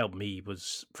really helped me,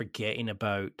 was forgetting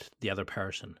about the other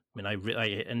person. I mean,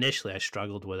 I initially I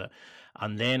struggled with it,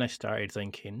 and then I started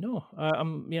thinking, no,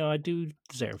 I do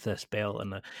deserve this belt,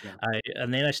 and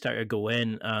and then I started to go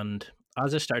in, and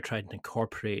as I started trying to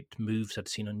incorporate moves I'd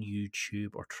seen on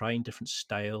YouTube, or trying different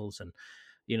styles, and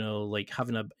like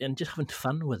just having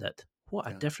fun with it,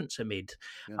 what a difference it made.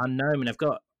 Yeah. And now, I mean,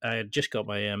 I just got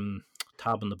my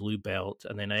tab on the blue belt,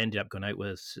 and then I ended up going out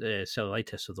with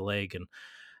cellulitis of the leg, and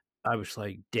I was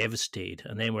like devastated.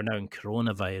 And then we're now in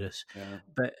coronavirus. Yeah.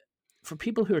 But for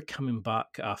people who are coming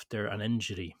back after an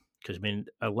injury, because I mean,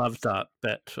 I loved that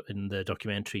bit in the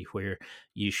documentary where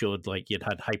you showed like you'd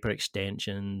had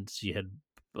hyperextensions, you had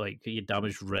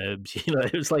damaged ribs.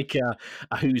 It was like a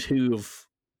who's who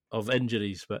of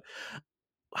injuries. But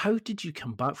how did you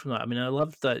come back from that? I mean, I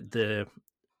loved that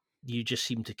you just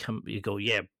seem to you go,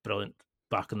 yeah, brilliant,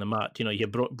 back on the mat. You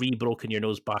re-broken your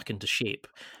nose back into shape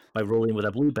by rolling with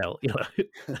a blue belt.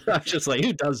 I'm just like,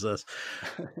 who does this?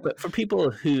 But for people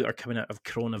who are coming out of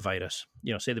coronavirus,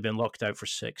 say they've been locked out for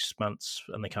 6 months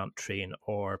and they can't train,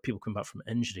 or people coming back from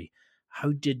injury,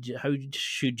 how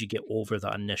should you get over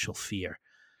that initial fear?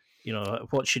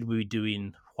 What should we be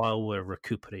doing while we're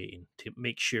recuperating to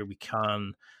make sure we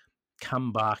can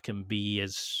come back and be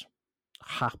as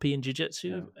happy in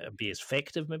jiu-jitsu, be as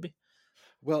effective maybe?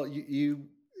 Well, you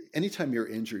anytime you're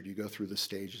injured, you go through the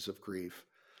stages of grief,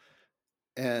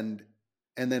 and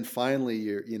then finally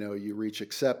you reach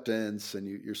acceptance, and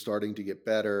you're starting to get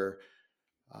better.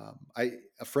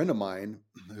 A friend of mine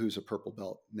who's a purple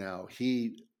belt now,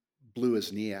 he blew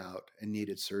his knee out and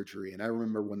needed surgery. And I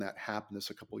remember when that happened, this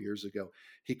a couple of years ago,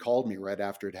 he called me right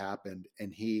after it happened,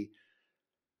 and he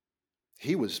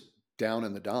was down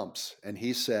in the dumps, and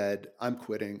he said, I'm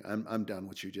quitting. I'm done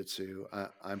with jiu-jitsu.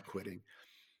 I'm quitting.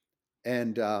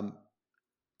 And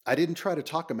I didn't try to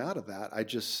talk him out of that.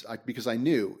 Because I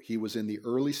knew he was in the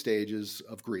early stages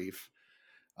of grief.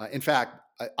 In fact,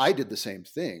 I did the same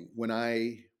thing when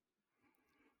I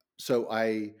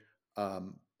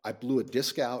blew a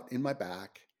disc out in my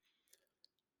back.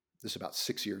 This is about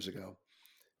 6 years ago.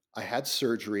 I had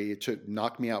surgery. It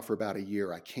knocked me out for about a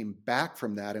year. I came back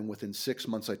from that, and within 6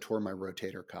 months, I tore my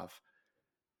rotator cuff,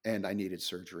 and I needed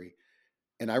surgery.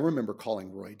 And I remember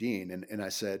calling Roy Dean, and I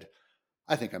said,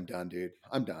 I think I'm done, dude.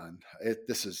 I'm done.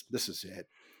 This is it.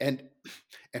 And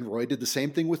Roy did the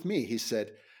same thing with me. He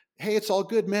said, hey, it's all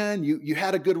good, man. You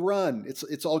had a good run.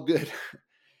 It's all good.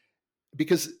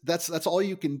 Because that's all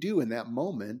you can do in that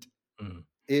moment.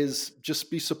 Is just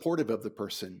be supportive of the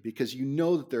person, because you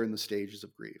know that they're in the stages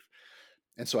of grief.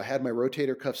 And so I had my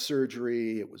rotator cuff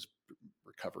surgery.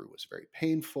 Recovery was very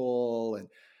painful,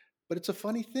 but it's a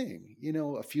funny thing,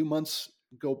 a few months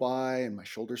go by and my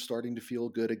shoulder's starting to feel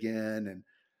good again, and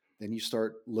then you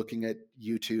start looking at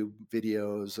YouTube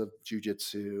videos of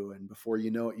jiu-jitsu, and before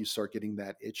you know it, you start getting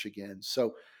that itch again.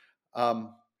 So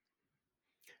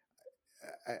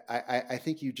I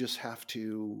think you just have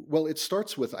to. Well, it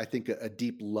starts with, I think, a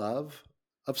deep love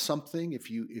of something. If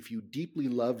you deeply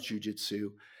love jujitsu,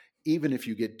 even if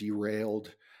you get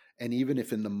derailed, and even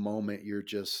if in the moment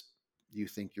you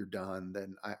think you're done,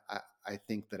 then I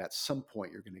think that at some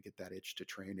point you're going to get that itch to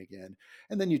train again,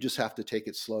 and then you just have to take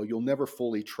it slow. You'll never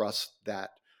fully trust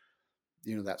that,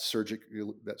 that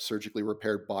surgically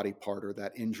repaired body part or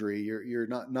that injury. You're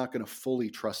not going to fully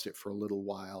trust it for a little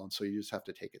while, and so you just have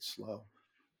to take it slow.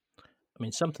 I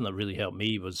mean, something that really helped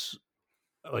me was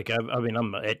like, I mean,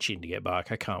 I'm itching to get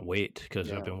back. I can't wait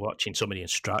because I've Yeah, been watching so many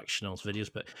instructional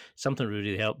videos. But something that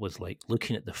really helped was like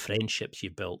looking at the friendships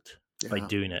you've built by yeah,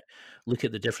 doing it. Look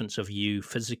at the difference of you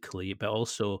physically, but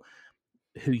also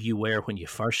who you were when you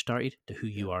first started to who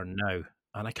yeah, you are now.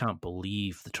 And I can't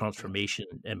believe the yeah, transformation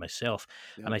in myself.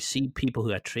 yeah, And I see people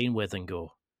who I train with and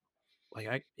go,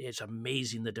 like, it's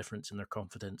amazing the difference in their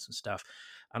confidence and stuff.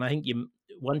 And I think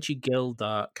once you build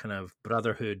that kind of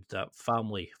brotherhood, that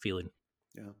family feeling,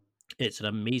 yeah. it's an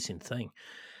amazing thing.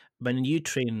 When you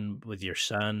train with your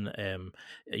son,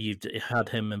 you've had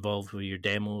him involved with your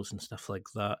demos and stuff like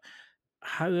that.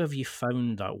 How have you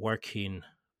found that working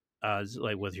as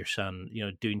like with your son?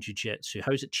 Doing jujitsu.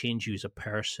 How has it changed you as a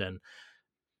person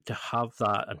to have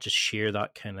that and to share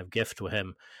that kind of gift with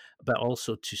him, but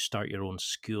also to start your own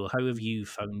school? How have you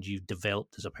found you've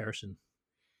developed as a person?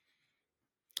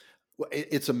 Well,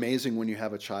 it's amazing when you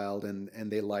have a child and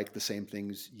they like the same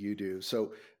things you do.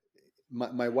 So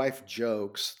my wife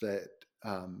jokes that,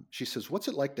 she says, "What's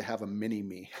it like to have a mini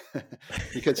me?"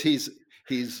 Because he's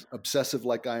obsessive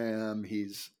like I am.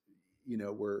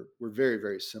 We're very,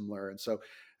 very similar, and so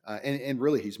and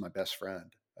really he's my best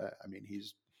friend. I mean,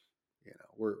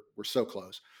 we're so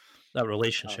close. That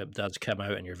Um, relationship does come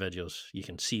out in your videos. You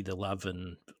can see the love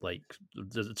and like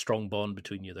the strong bond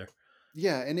between you there.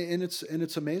 yeah, and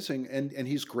it's amazing, and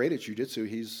he's great at jujitsu.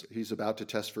 He's about to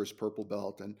test for his purple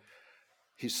belt, and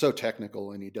he's so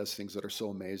technical, and he does things that are so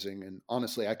amazing. And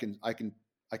honestly, I can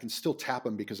still tap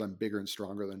him because I'm bigger and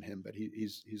stronger than him. But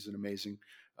he's an amazing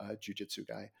jujitsu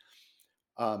guy.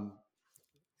 Um,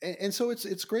 and so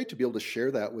it's great to be able to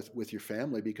share that with your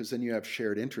family, because then you have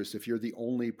shared interests. If you're the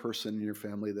only person in your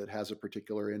family that has a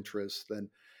particular interest, then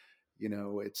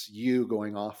it's you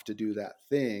going off to do that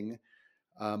thing.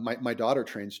 My daughter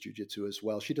trains jujitsu as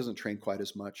well. She doesn't train quite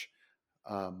as much,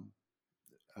 um,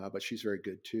 but she's very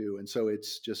good too. And so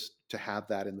it's just to have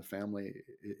that in the family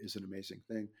is an amazing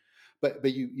thing. But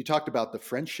you talked about the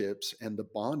friendships and the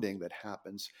bonding that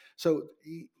happens. So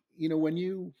when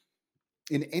you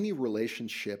in any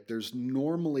relationship, there's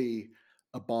normally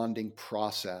a bonding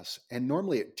process, and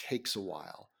normally it takes a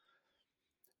while.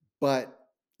 But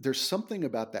there's something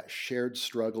about that shared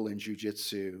struggle in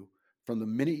jujitsu. From the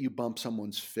minute you bump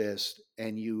someone's fist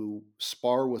and you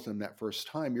spar with them that first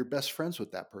time, you're best friends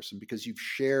with that person because you've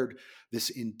shared this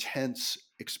intense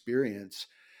experience.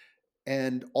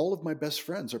 And all of my best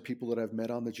friends are people that I've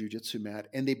met on the jujitsu mat,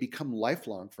 and they become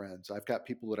lifelong friends. I've got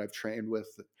people that I've trained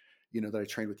with, that I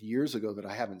trained with years ago that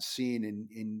I haven't seen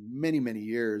in many, many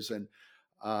years. And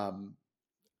um,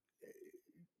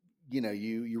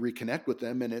 you reconnect with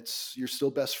them, and you're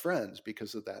still best friends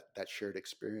because of that shared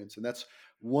experience. And that's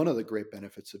one of the great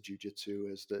benefits of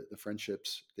jujitsu, is the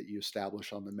friendships that you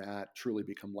establish on the mat truly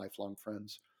become lifelong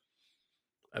friends.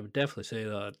 I would definitely say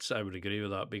that I would agree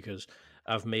with that because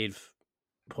I've made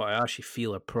what I actually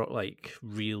feel are like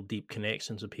real deep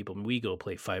connections with people. And we go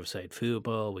play five-side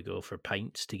football, we go for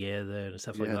pints together and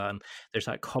stuff like Yeah, that. And there's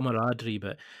that camaraderie,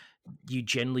 but you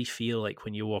generally feel like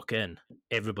when you walk in,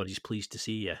 everybody's pleased to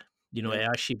see you. It yeah,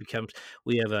 actually becomes.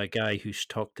 We have a guy who's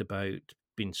talked about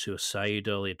being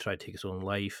suicidal. He tried to take his own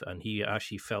life, and he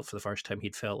actually felt for the first time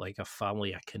he'd felt like a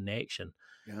family, a connection.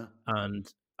 yeah.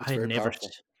 And It's I had very never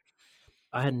powerful.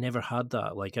 I had never had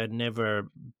that. Like I'd never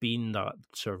been that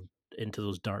sort of into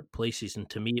those dark places, and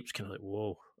to me, it was kind of like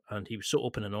whoa. And he was so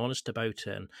open and honest about it,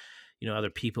 and other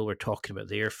people were talking about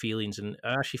their feelings, and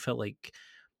I actually felt like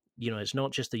it's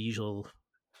not just the usual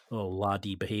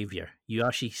laddie behavior. You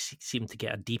actually seem to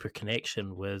get a deeper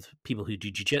connection with people who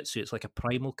do jujitsu. It's like a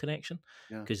primal connection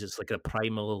Yeah. because it's like a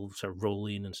primal sort of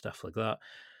rolling and stuff like that.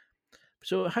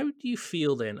 So, how do you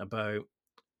feel then about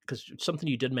because something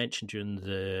you did mention during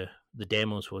the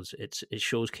demos was it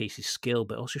shows Casey's skill,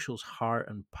 but also shows heart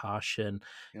and passion.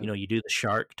 Yeah. You do the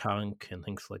Shark Tank and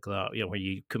things like that. Where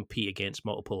you compete against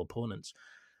multiple opponents.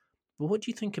 But what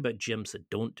do you think about gyms that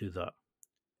don't do that?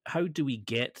 How do we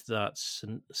get that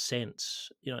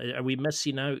sense? Are we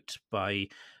missing out by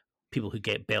people who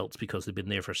get belts because they've been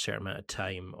there for a certain amount of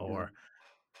time, Yeah. or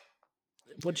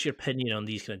what's your opinion on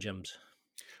these kind of gyms?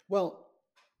 Well,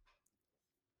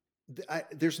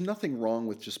 there's nothing wrong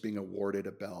with just being awarded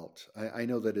a belt. I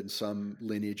know that in some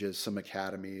lineages, some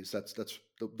academies, that's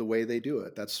the way they do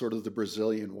it. That's sort of the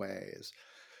Brazilian way. Is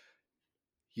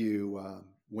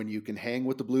when you can hang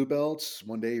with the blue belts,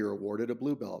 one day you're awarded a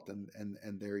blue belt,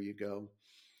 and there you go.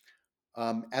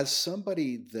 As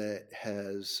somebody that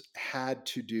has had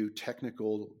to do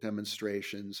technical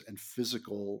demonstrations and a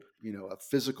physical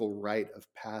rite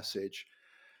of passage,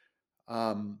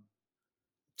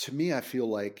 to me, I feel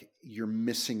like you're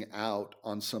missing out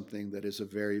on something that is a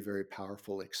very, very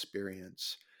powerful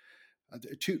experience.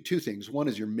 Two things. One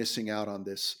is you're missing out on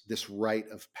this rite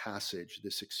of passage,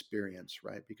 this experience,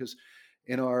 right? Because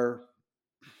in our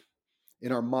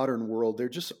modern world, there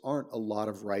just aren't a lot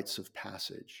of rites of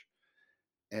passage.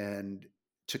 And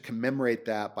to commemorate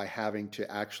that by having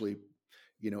to actually,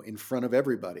 in front of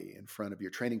everybody, in front of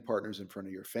your training partners, in front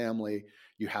of your family,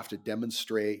 you have to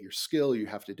demonstrate your skill, you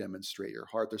have to demonstrate your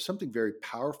heart. There's something very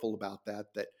powerful about that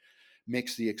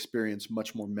makes the experience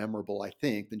much more memorable, I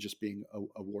think, than just being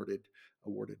awarded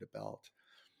a belt.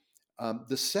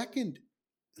 The second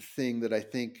thing that I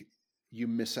think you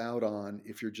miss out on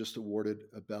if you're just awarded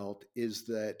a belt is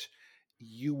that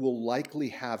you will likely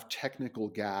have technical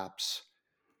gaps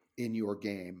in your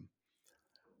game,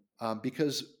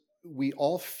 because we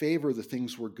all favor the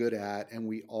things we're good at, and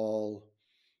we all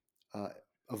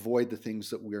avoid the things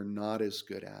that we're not as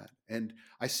good at. And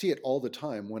I see it all the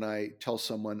time when I tell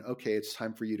someone, okay, it's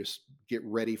time for you to get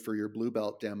ready for your blue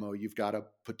belt demo. You've got to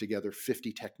put together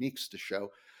 50 techniques to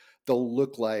show. They'll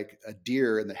look like a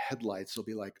deer in the headlights. They'll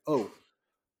be like, oh,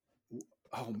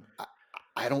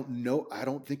 I don't know. I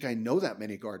don't think I know that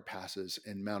many guard passes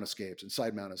and mount escapes and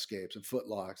side mount escapes and foot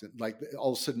locks. And like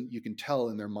all of a sudden you can tell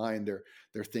in their mind,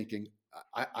 they're thinking,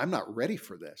 I'm not ready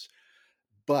for this.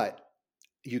 But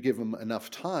you give them enough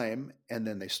time, and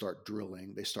then they start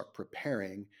drilling, they start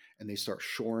preparing, and they start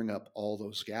shoring up all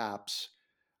those gaps.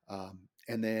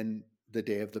 And then the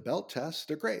day of the belt test,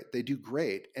 they're great. They do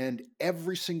great. And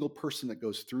every single person that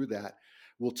goes through that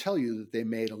will tell you that they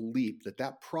made a leap,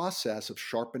 that process of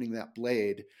sharpening that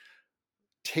blade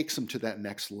takes them to that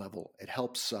next level. It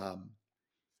helps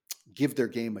give their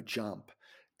game a jump.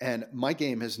 And my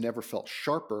game has never felt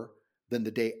sharper than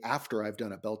the day after I've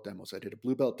done a belt demo. So I did a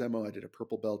blue belt demo, I did a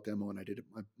purple belt demo, and I did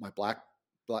my black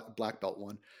belt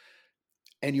one.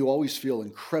 And you always feel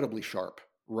incredibly sharp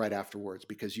right afterwards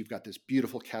because you've got this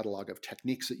beautiful catalog of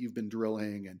techniques that you've been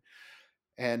drilling.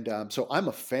 And so I'm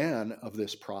a fan of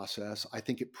this process. I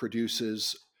think it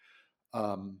produces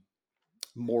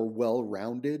more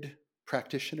well-rounded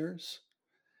practitioners.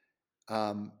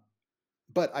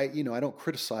 But I don't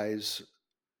criticize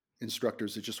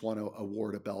instructors that just want to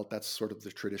award a belt. That's sort of the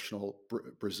traditional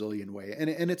Brazilian way, and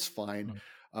it's fine.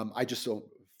 I just don't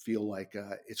feel like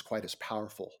it's quite as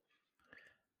powerful.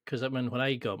 Because when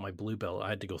I got my blue belt, I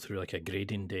had to go through like a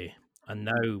grading day, and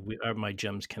now my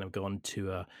gym's kind of gone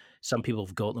to some people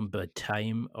have got them by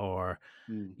time, or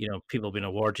people have been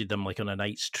awarded them like on a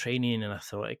night's training, and I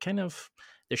thought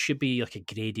there should be like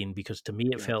a grading, because to me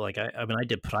it felt like I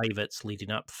did privates leading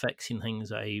up, fixing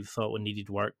things I thought needed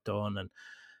work done, and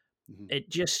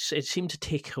it seemed to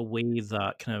take away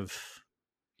that kind of,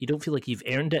 you don't feel like you've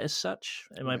earned it as such,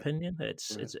 in my opinion.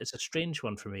 It's a strange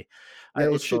one for me.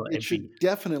 Yeah, it should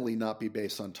definitely not be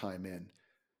based on time in,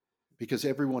 because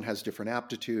everyone has different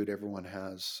aptitude, everyone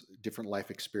has different life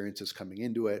experiences coming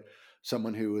into it.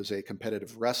 Someone who is a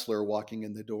competitive wrestler walking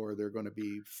in the door, they're going to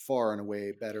be far and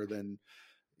away better than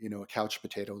a couch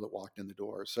potato that walked in the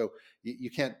door. So you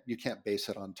can't base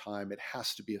it on time. It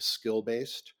has to be a skill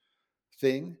based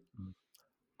thing.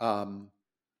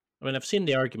 I've seen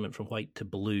the argument from white to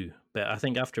blue, but I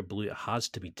think after blue, it has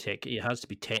to be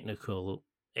technical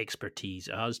expertise.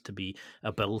 It has to be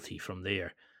ability from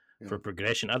there for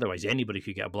progression. Otherwise, anybody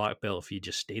could get a black belt if you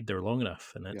just stayed there long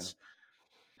enough. And it's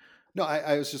no,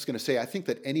 I was just going to say, I think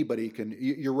that anybody can.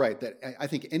 You're right that I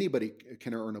think anybody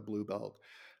can earn a blue belt.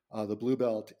 The blue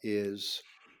belt is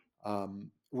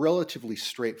relatively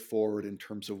straightforward in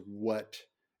terms of what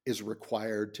is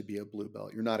required to be a blue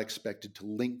belt. You're not expected to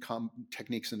link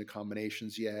techniques into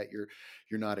combinations yet.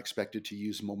 You're not expected to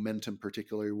use momentum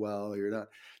particularly well. You're not.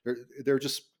 They're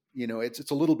just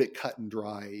it's a little bit cut and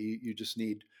dry. You just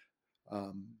need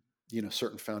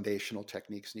certain foundational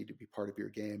techniques need to be part of your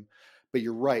game. But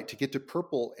you're right, to get to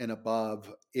purple and above,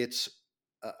 it's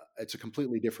a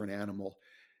completely different animal,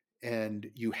 and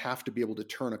you have to be able to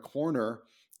turn a corner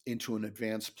into an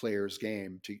advanced player's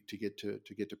game to get to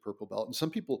purple belt. And some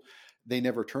people, they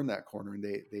never turn that corner,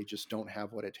 and they just don't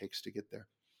have what it takes to get there.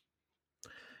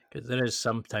 Because there is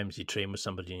sometimes you train with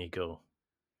somebody and you go,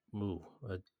 "Moo,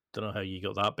 don't know how you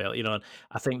got that belt. And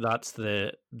I think that's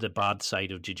the bad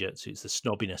side of jiu-jitsu. It's the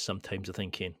snobbiness sometimes of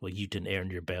thinking, well, you didn't earn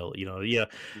your belt,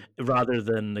 rather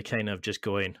than the kind of just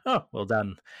going, oh, well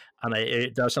done. And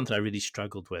that was something I really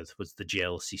struggled with, was the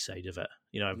jealousy side of it.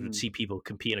 I would see people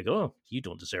compete and I go, oh, you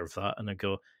don't deserve that. And I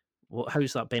go, well,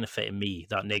 how's that benefiting me?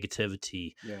 That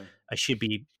negativity. Yeah. I should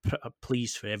be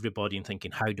pleased for everybody and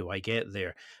thinking, how do I get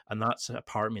there? And that's a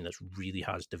part of me that really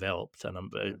has developed. And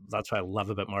that's what I love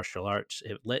about martial arts.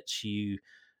 It lets you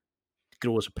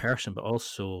grow as a person, but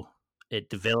also it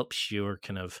develops your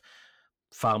kind of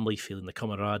family feeling, the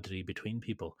camaraderie between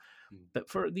people. But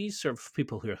for these sort of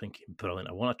people who are thinking, brilliant,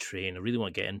 I want to train, I really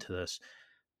want to get into this,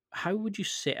 how would you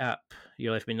set up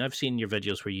your life? I mean, I've seen your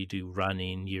videos where you do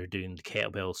running, you're doing the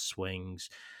kettlebell swings,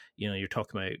 you're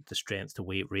talking about the strength to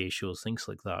weight ratios, things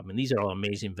like that. I mean, these are all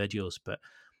amazing videos, but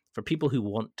for people who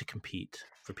want to compete,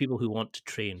 for people who want to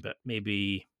train, but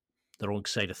maybe the wrong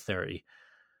side of 30,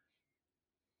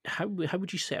 how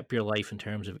would you set up your life in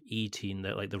terms of eating,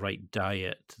 the right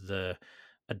diet, the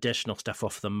additional stuff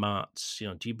off the mats?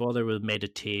 Do you bother with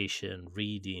meditation,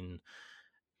 reading?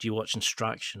 Do you watch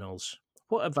instructionals?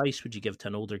 What advice would you give to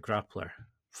an older grappler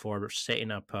for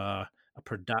setting up a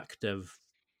productive,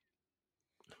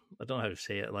 I don't know how to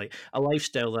say it, like a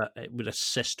lifestyle that would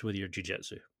assist with your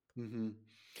jiu-jitsu?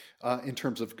 Mm-hmm. In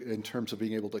terms of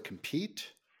being able to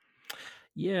compete?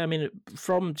 Yeah, I mean,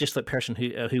 from just like person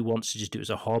who wants to just do it as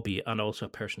a hobby, and also a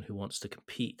person who wants to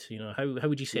compete. How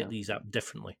would you set these up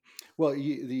differently? Well,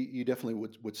 you definitely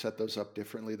would set those up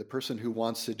differently. The person who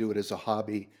wants to do it as a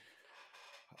hobby,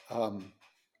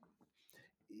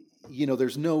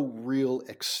 there's no real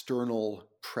external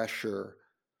pressure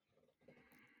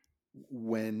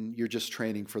when you're just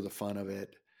training for the fun of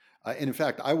it. And in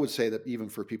fact, I would say that even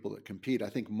for people that compete, I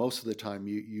think most of the time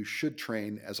you should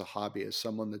train as a hobby, as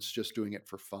someone that's just doing it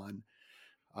for fun.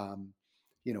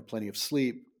 Plenty of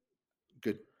sleep,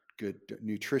 good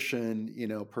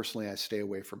nutrition. Personally, I stay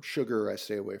away from sugar. I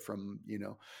stay away from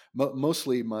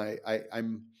mostly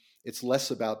I'm. It's less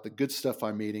about the good stuff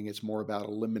I'm eating. It's more about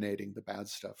eliminating the bad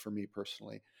stuff for me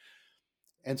personally.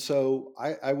 And so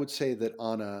I would say that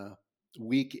on a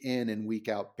week in and week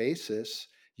out basis,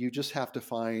 you just have to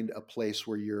find a place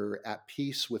where you're at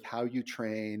peace with how you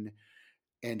train,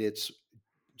 and it's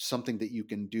something that you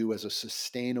can do as a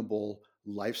sustainable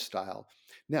lifestyle.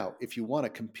 Now, if you want to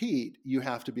compete, you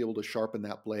have to be able to sharpen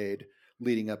that blade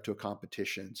leading up to a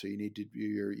competition. So you need to do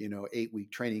your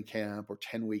 8-week training camp or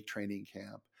 10-week training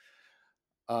camp.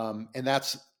 And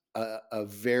that's a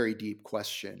very deep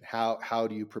question. How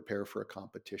do you prepare for a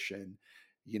competition?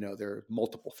 There are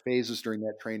multiple phases during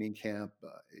that training camp.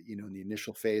 In the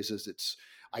initial phases, it's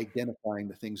identifying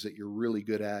the things that you're really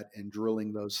good at and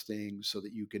drilling those things so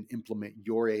that you can implement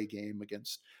your A game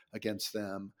against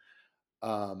them.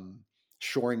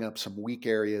 Shoring up some weak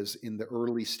areas in the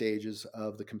early stages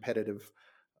of the competitive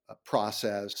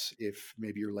process. If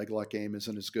maybe your leg lock game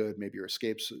isn't as good, maybe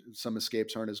some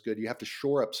escapes aren't as good, you have to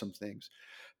shore up some things.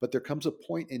 But there comes a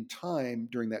point in time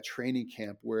during that training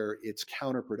camp where it's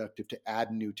counterproductive to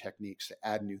add new techniques, to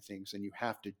add new things, and you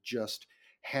have to just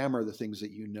hammer the things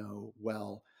that you know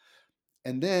well.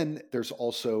 And then there's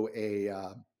also a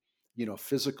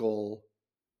physical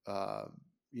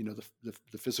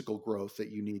the physical growth that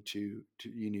you need to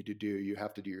do. You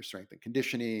have to do your strength and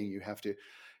conditioning. You have to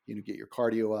get your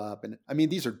cardio up. And I mean,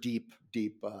 these are deep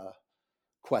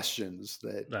questions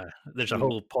that there's a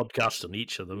whole podcast on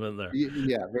each of them, isn't there?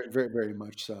 Yeah, very, very, very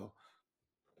much so.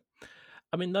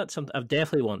 I mean, that's something I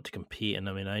definitely want to compete. And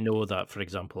I mean, I know that, for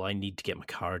example, I need to get my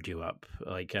cardio up.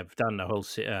 Like I've done a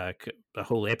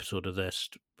whole episode of this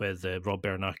with Rob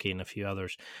Bernanke and a few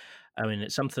others. I mean,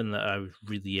 it's something that I was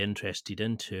really interested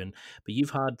into. But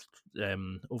you've had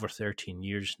over 13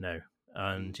 years now,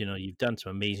 and you've done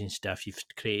some amazing stuff. You've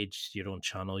created your own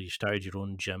channel. You started your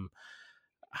own gym.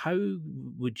 What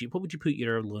would you put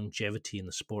your longevity in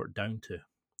the sport down to?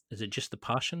 Is it just the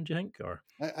passion, do you think, or?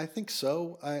 I think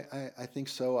so. I think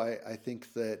so. I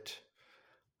think that,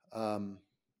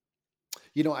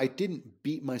 I didn't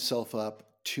beat myself up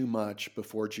too much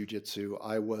before jiu-jitsu.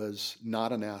 I was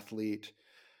not an athlete.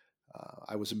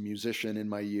 I was a musician in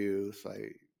my youth.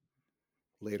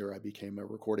 Later I became a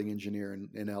recording engineer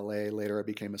in LA. Later I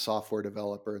became a software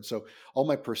developer. And so all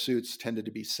my pursuits tended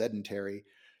to be sedentary.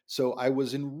 So I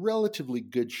was in relatively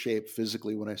good shape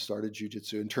physically when I started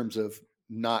jiu-jitsu in terms of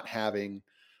not having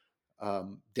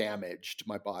damaged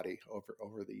my body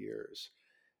over the years.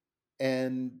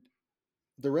 And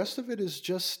the rest of it is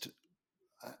just,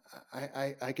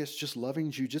 I guess, just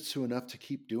loving jiu-jitsu enough to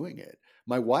keep doing it.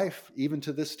 My wife, even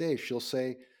to this day, she'll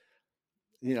say,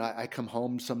 I come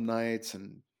home some nights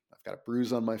and I I've got a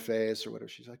bruise on my face or whatever.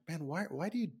 She's like, man, why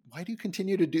do you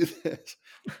continue to do this?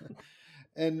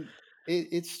 And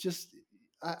it's just,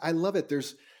 I love it.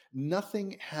 There's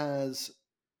nothing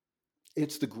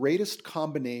it's the greatest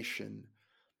combination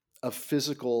of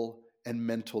physical and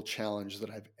mental challenge that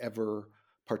I've ever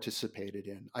participated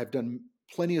in. I've done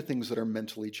plenty of things that are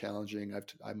mentally challenging.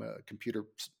 I'm a computer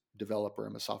developer.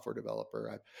 I'm a software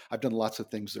developer. I've done lots of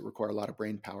things that require a lot of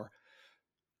brain power.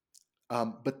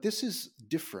 But this is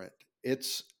different.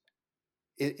 It's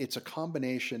a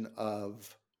combination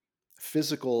of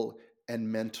physical and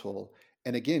mental.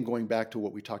 And again, going back to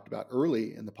what we talked about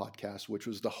early in the podcast, which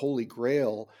was the holy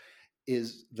grail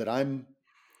is that I'm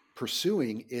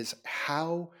pursuing is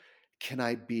how can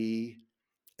I be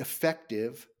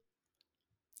effective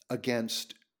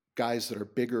against guys that are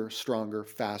bigger, stronger,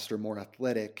 faster, more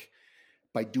athletic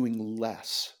by doing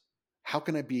less? How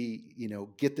can I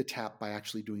get the tap by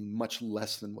actually doing much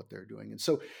less than what they're doing? And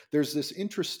so there's this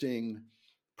interesting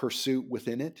pursuit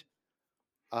within it.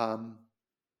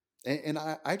 And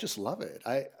I just love it.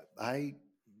 I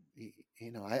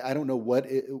don't know what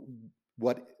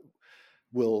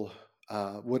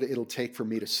it'll take for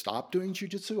me to stop doing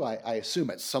jiu-jitsu. I assume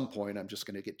at some point I'm just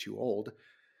going to get too old.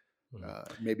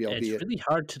 Maybe I'll be. It's really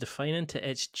hard to define into.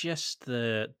 It's just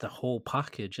the whole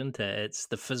package, isn't it? It's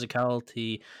the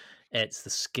physicality, it's the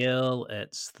skill,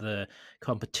 it's the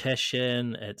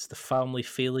competition, it's the family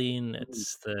feeling,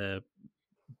 it's the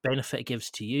benefit it gives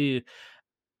to you.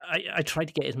 I try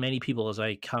to get as many people as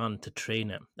I can to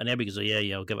train it, and everybody goes, "Oh,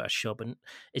 yeah, I'll give it a shot." And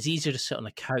it's easier to sit on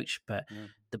a couch, but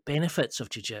the benefits of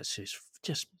jiu-jitsu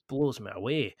just blows me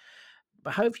away.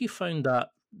 But how have you found that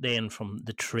then from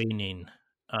the training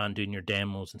and doing your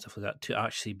demos and stuff like that to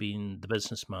actually being the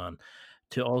businessman,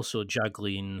 to also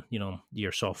juggling,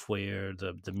 your software,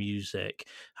 the music,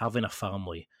 having a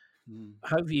family?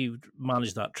 How have you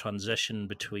managed that transition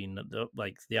between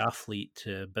the athlete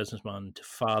to businessman to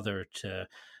father to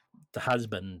the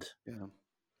husband? Yeah.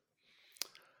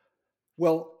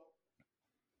 Well,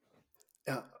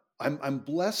 I'm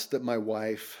blessed that my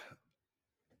wife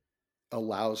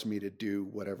allows me to do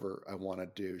whatever I want to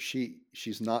do.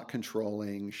 She's not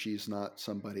controlling. She's not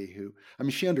somebody who,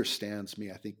 she understands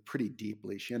me, I think, pretty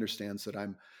deeply. She understands that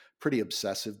I'm pretty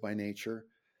obsessive by nature.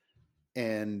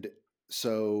 And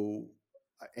so,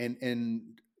 and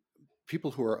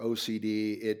people who are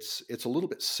OCD, it's a little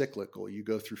bit cyclical. You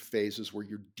go through phases where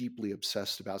you're deeply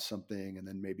obsessed about something, and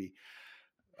then maybe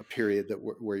a period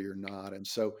where you're not. And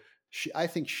so I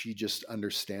think she just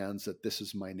understands that this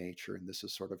is my nature and this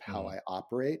is sort of how I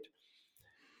operate.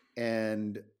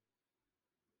 And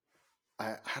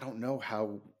I don't know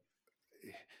how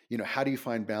do you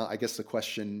find balance? I guess the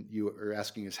question you are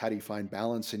asking is, how do you find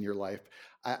balance in your life?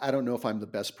 I don't know if I'm the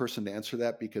best person to answer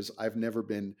that because I've never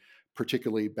been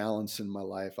particularly balanced in my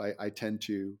life. I tend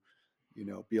to,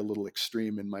 be a little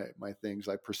extreme in my things.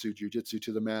 I pursue jiu-jitsu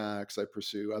to the max. I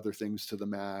pursue other things to the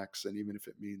max. And even if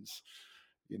it means,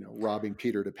 robbing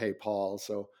Peter to pay Paul.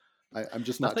 So I'm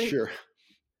just not sure.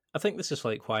 I think this is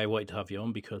like why I wanted to have you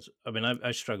on, because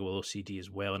I struggle with OCD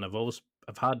as well, and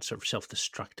I've had sort of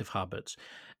self-destructive habits.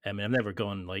 I've never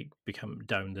become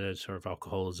down to sort of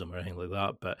alcoholism or anything like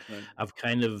that, but Right.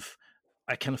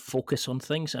 I kind of focus on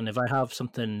things, and if I have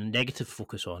something negative to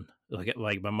focus on,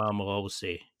 like my mom will always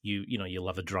say, you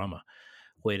love a drama.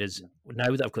 Whereas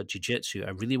now that I've got jiu-jitsu,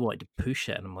 I really wanted to push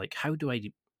it, and I'm like, how do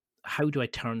I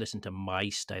turn this into my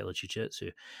style of jiu-jitsu?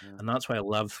 Yeah. And that's why I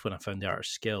loved when I found the art of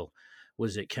skill,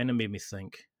 was it kind of made me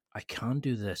think, I can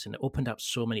do this. And it opened up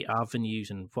so many avenues,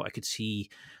 and what I could see,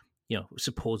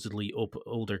 supposedly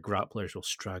older grapplers will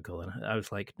struggle. And I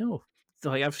was like, no,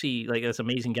 I've seen this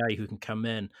amazing guy who can come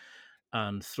in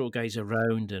and throw guys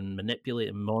around and manipulate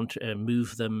and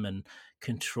move them and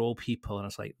control people. And I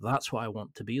was like, that's what I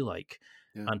want to be like.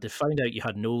 Yeah. And to find out you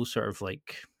had no sort of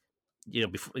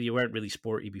before, you weren't really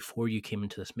sporty before you came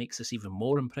into this, makes this even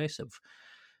more impressive.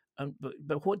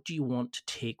 But what do you want to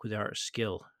take with the art of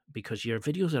skill? Because your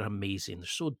videos are amazing. They're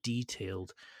so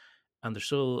detailed, and they're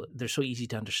so easy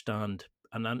to understand,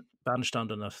 and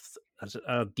understand on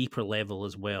a deeper level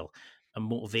as well,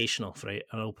 and motivational for an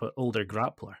older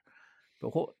grappler.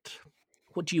 But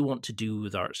what do you want to do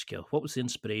with art skill? What was the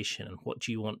inspiration, and how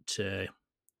do you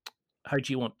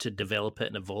want to develop it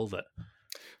and evolve it?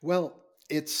 Well,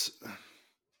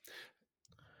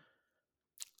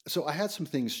 so I had some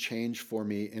things change for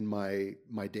me in my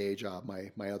day job,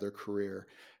 my other career.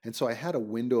 And so I had a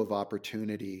window of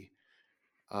opportunity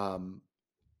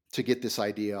to get this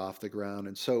idea off the ground.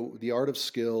 And so the art of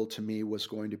skill to me was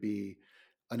going to be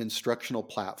an instructional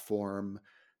platform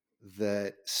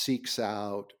that seeks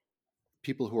out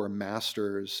people who are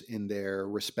masters in their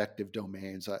respective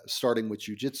domains, starting with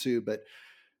jiu-jitsu, but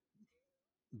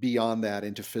beyond that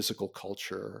into physical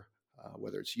culture,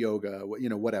 whether it's yoga,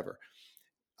 whatever.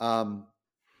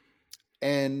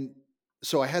 And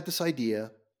so I had this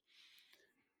idea,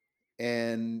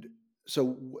 and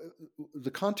so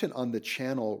the content on the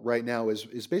channel right now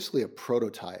is basically a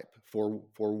prototype for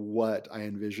what I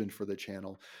envisioned for the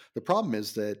channel. The problem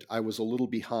is that I was a little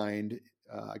behind.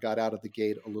 I got out of the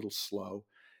gate a little slow,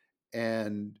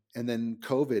 and then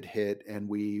COVID hit, and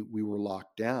we were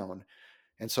locked down.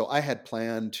 And so I had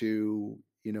planned to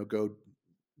go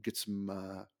get some.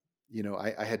 I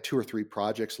had 2 or 3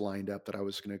 projects lined up that I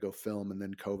was going to go film, and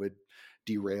then COVID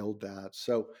derailed that.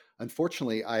 So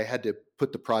unfortunately, I had to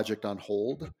put the project on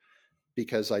hold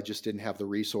because I just didn't have the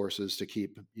resources to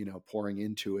keep pouring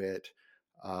into it.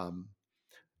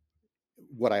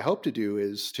 What I hope to do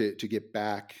is to get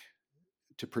back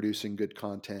to producing good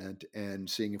content and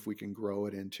seeing if we can grow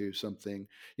it into something.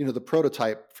 The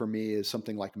prototype for me is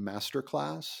something like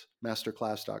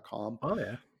masterclass.com. Oh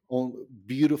yeah.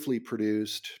 Beautifully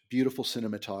produced, beautiful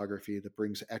cinematography that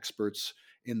brings experts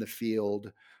in the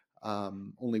field.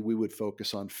 Only we would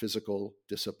focus on physical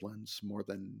disciplines more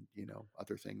than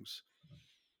other things.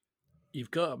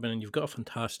 You've got a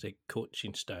fantastic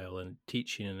coaching style and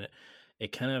teaching, and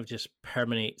it kind of just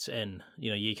permeates in.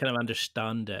 You kind of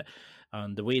understand it,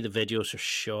 and the way the videos are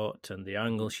shot and the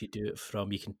angles you do it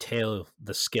from, you can tell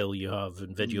the skill you have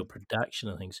in video production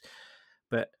and things.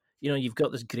 But you've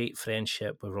got this great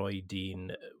friendship with Roy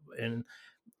Dean, and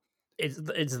is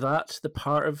that the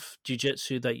part of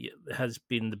jiu-jitsu that has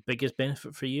been the biggest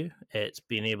benefit for you? It's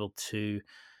being able to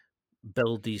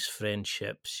build these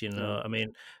friendships. I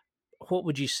mean, what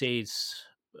would you say is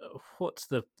what's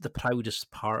the proudest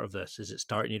part of this? Is it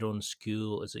starting your own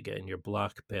school? Is it getting your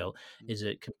black belt? Is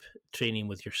it training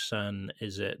with your son?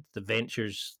 Is it the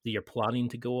ventures that you're planning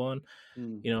to go on?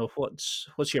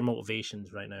 What's your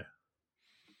motivations right now?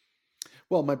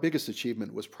 Well, my biggest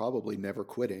achievement was probably never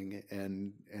quitting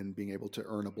and being able to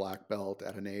earn a black belt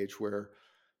at an age where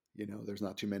there's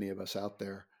not too many of us out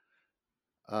there.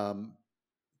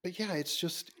 But yeah, it's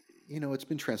just it's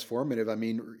been transformative. I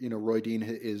mean, Roy Dean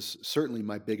is certainly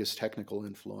my biggest technical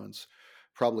influence.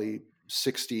 Probably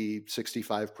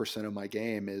 65% of my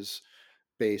game is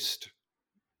based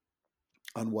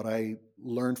on what I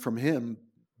learned from him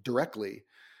directly.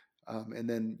 And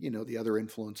then, the other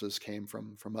influences came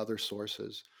from other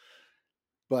sources.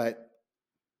 But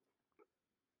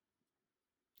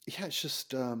yeah, it's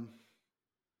just, I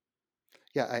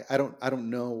don't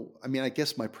know. I mean, I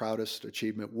guess my proudest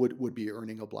achievement would be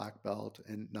earning a black belt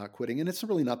and not quitting. And it's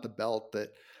really not the belt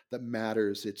that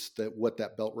matters. It's what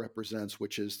that belt represents,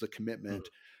 which is the commitment,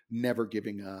 never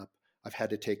giving up. I've had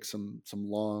to take some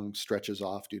long stretches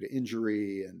off due to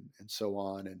injury and so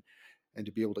on, and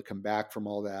to be able to come back from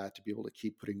all that, to be able to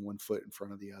keep putting one foot in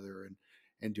front of the other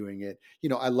and doing it.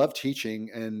 I love teaching,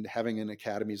 and having an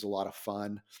academy is a lot of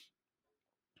fun.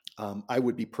 I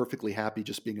would be perfectly happy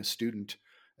just being a student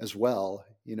as well.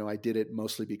 I did it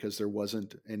mostly because there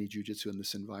wasn't any jiu-jitsu in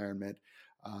this environment.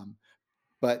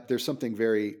 But there's something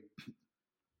very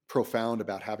profound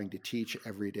about having to teach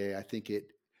every day. I think it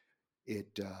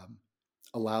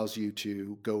allows you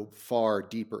to go far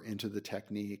deeper into the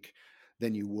technique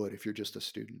than you would if you're just a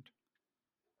student.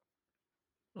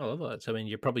 I love that. I mean,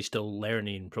 you're probably still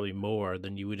learning probably more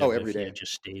than you would have if you had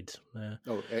just stayed.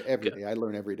 Every day. I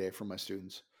learn every day from my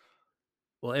students.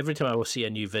 Well, every time I will see a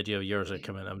new video of yours that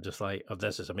come in, I'm just like, oh,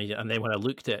 this is amazing. And then when I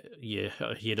looked at you,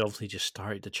 you'd obviously just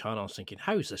started the channel. I was thinking,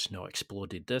 how is this not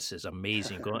exploded? This is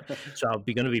amazing. So I'll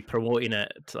be going to be promoting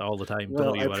it all the time.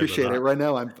 Well, I appreciate it. Right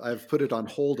now, I've put it on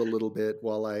hold a little bit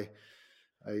while I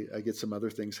get some other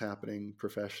things happening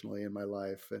professionally in my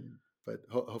life. But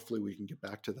hopefully we can get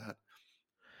back to that.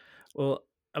 Well,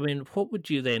 I mean, what would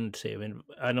you then say? I mean,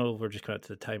 I know we're just coming up to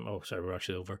the time. Oh, sorry, we're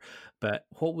actually over. But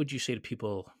what would you say to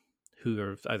people who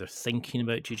are either thinking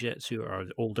about jiu-jitsu or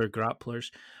older grapplers?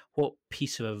 What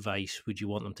piece of advice would you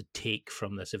want them to take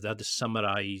from this? If they had to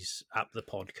summarize up the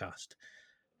podcast,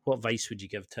 what advice would you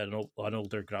give to an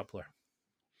older grappler?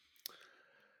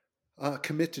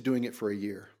 Commit to doing it for a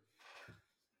year.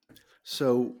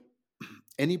 So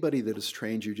anybody that has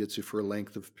trained jiu-jitsu for a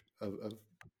length of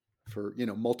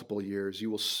multiple years, you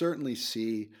will certainly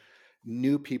see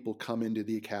new people come into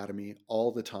the academy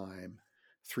all the time.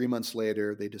 3 months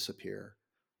later, they disappear,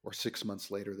 or 6 months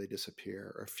later, they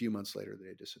disappear, or a few months later,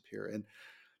 they disappear. And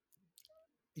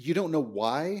you don't know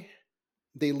why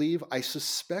they leave. I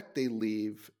suspect they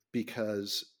leave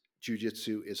because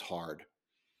jiu-jitsu is hard.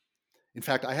 In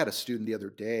fact, I had a student the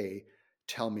other day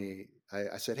tell me,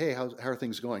 I said, hey, how are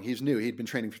things going? He's new. He'd been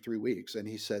training for 3 weeks. And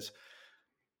he says,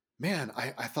 man,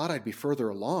 I thought I'd be further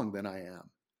along than I am.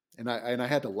 And I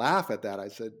had to laugh at that. I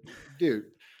said, dude,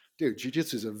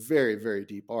 jiu-jitsu is a very, very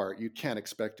deep art. You can't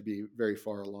expect to be very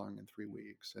far along in 3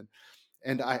 weeks.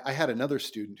 And I had another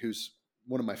student who's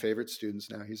one of my favorite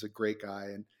students now. He's a great guy.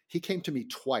 And he came to me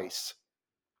twice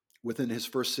within his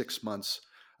first 6 months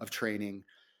of training.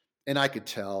 And I could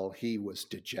tell he was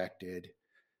dejected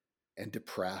and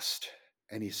depressed.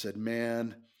 And he said,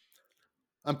 man,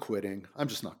 I'm quitting. I'm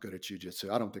just not good at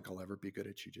jiu-jitsu. I don't think I'll ever be good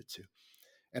at jiu-jitsu.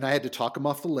 And I had to talk him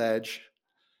off the ledge.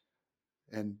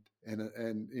 And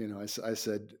I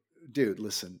said, dude,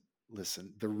 listen.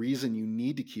 The reason you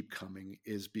need to keep coming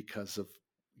is because of,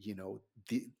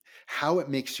 how it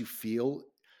makes you feel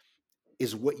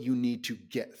is what you need to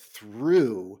get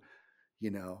through,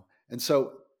 And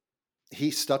so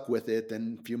he stuck with it.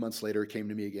 Then a few months later, he came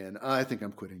to me again. I think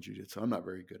I'm quitting jiu-jitsu. I'm not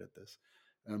very good at this.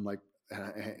 And I'm like,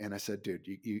 and I said, dude,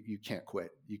 you can't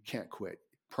quit. You can't quit.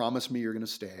 Promise me you're going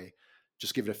to stay.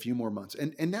 Just give it a few more months.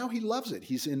 And now he loves it.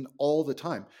 He's in all the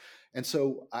time. And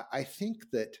so I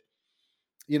think that,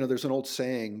 there's an old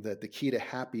saying that the key to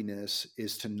happiness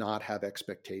is to not have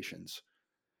expectations.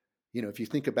 If you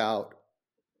think about,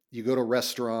 you go to a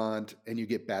restaurant and you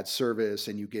get bad service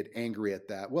and you get angry at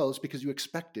that. Well, it's because you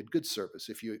expected good service.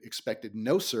 If you expected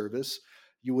no service,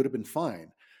 you would have been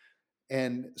fine.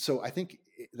 And so I think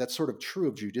that's sort of true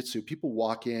of jiu-jitsu. People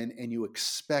walk in and you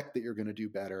expect that you're going to do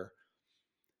better.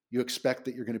 You expect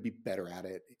that you're going to be better at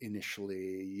it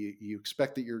initially. You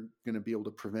expect that you're going to be able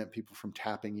to prevent people from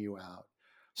tapping you out.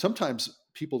 Sometimes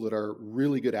people that are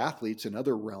really good athletes in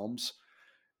other realms,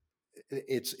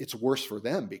 it's worse for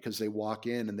them because they walk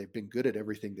in and they've been good at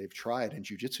everything they've tried, and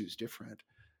jiu-jitsu is different.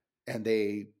 And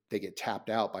they get tapped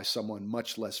out by someone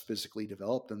much less physically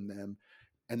developed than them.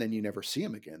 And then you never see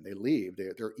them again. They leave.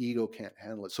 Their ego can't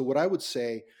handle it. So what I would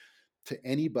say to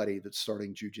anybody that's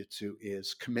starting jiu-jitsu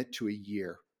is commit to a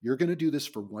year. You're going to do this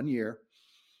for 1 year.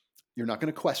 You're not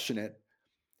going to question it.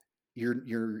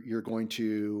 You're going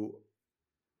to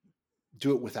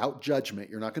do it without judgment.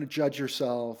 You're not going to judge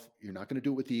yourself. You're not going to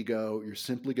do it with ego. You're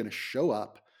simply going to show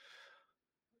up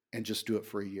and just do it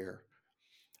for a year.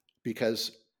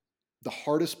 Because the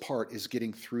hardest part is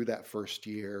getting through that first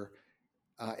year.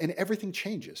 And everything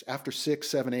changes after 6,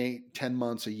 7, 8, 10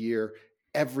 months, a year.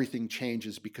 Everything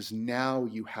changes because now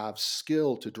you have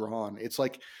skill to draw on. It's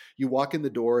like you walk in the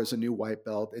door as a new white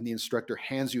belt and the instructor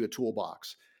hands you a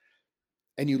toolbox.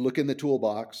 And you look in the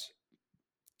toolbox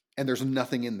and there's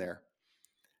nothing in there.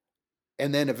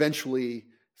 And then eventually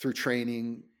through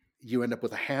training, you end up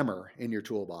with a hammer in your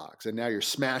toolbox. And now you're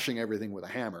smashing everything with a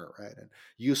hammer, right? And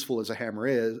useful as a hammer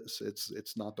is,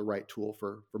 it's not the right tool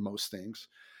for most things.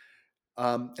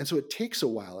 And so it takes a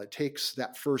while. It takes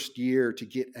that first year to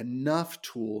get enough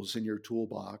tools in your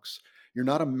toolbox. You're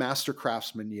not a master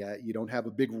craftsman yet. You don't have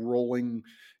a big rolling,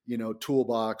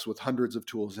 toolbox with hundreds of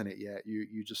tools in it yet.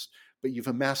 But you've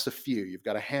amassed a few. You've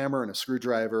got a hammer and a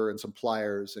screwdriver and some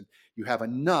pliers, and you have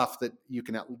enough that you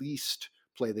can at least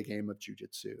play the game of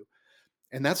jiu-jitsu.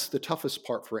 And that's the toughest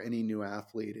part for any new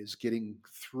athlete, is getting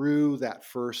through that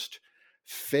first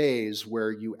phase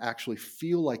where you actually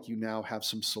feel like you now have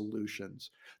some solutions.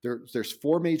 There's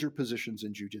 4 major positions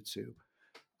in jiu-jitsu.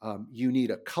 You need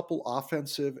a couple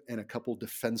offensive and a couple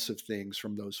defensive things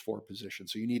from those 4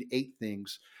 positions. So you need 8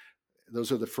 things.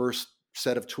 Those are the first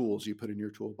set of tools you put in your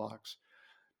toolbox.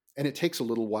 And it takes a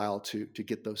little while to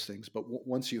get those things. But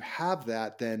once you have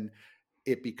that, then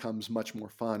it becomes much more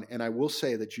fun. And I will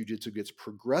say that jiu-jitsu gets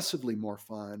progressively more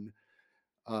fun,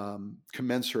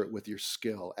 commensurate with your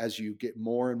skill. As you get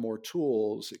more and more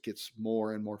tools, it gets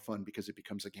more and more fun because it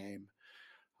becomes a game.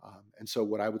 And so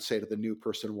what I would say to the new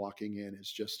person walking in is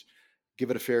just give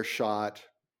it a fair shot.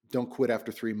 Don't quit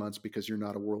after 3 months because you're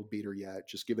not a world beater yet.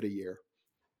 Just give it a year.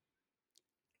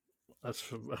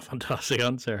 That's a fantastic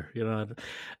answer.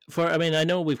 I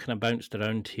know we've kind of bounced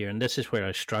around here, and this is where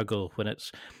I struggle when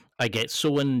I get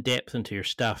so in depth into your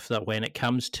stuff that when it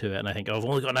comes to it, and I think, I've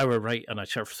only got an hour, right, and I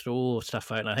sort of throw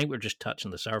stuff out, and I think we're just touching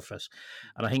the surface.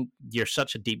 And I think you're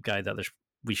such a deep guy that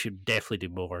we should definitely do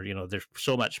more. There's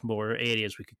so much more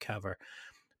areas we could cover.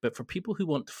 But for people who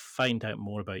want to find out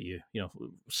more about you,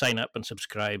 sign up and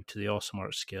subscribe to the Awesome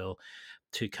Art Skill,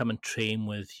 to come and train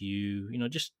with you,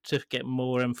 just to get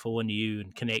more info on you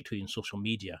and connect with you on social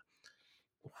media,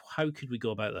 how could we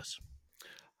go about this?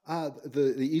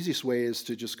 The easiest way is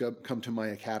to just come to my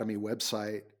academy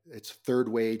website. It's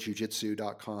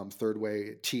thirdwayjiujitsu.com, Third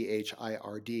Way,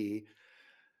 THIRD,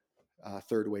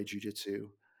 Third Way Jiu-Jitsu.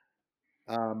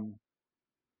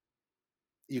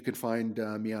 You can find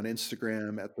me on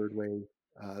Instagram at Third Way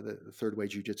the Third Way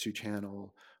Jiu Jitsu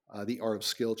channel. The Art of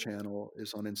Skill channel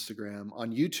is on Instagram.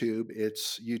 On YouTube,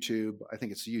 it's YouTube. I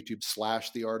think it's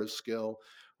YouTube/ The Art of Skill,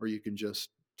 or you can just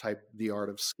type The Art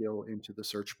of Skill into the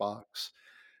search box,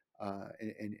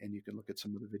 and you can look at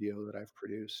some of the video that I've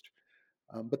produced.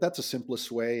 But that's the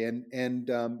simplest way. And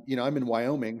I'm in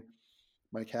Wyoming.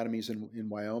 My academy's in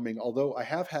Wyoming. Although I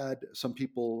have had some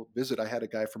people visit. I had a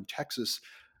guy from Texas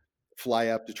fly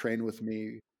up to train with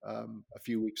me a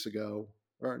few weeks ago,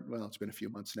 it's been a few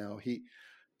months now. He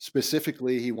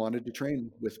wanted to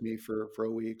train with me for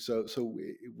a week. So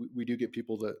we do get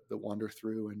people that wander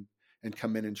through and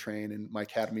come in and train. And my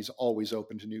academy is always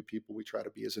open to new people. We try to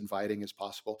be as inviting as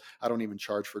possible. I don't even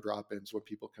charge for drop-ins when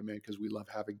people come in because we love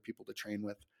having people to train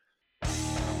with.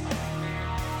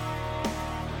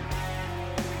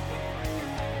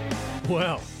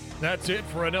 Well, that's it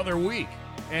for another week.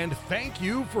 And thank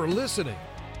you for listening.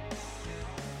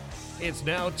 It's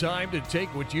now time to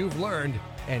take what you've learned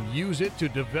and use it to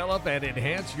develop and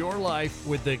enhance your life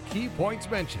with the key points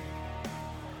mentioned.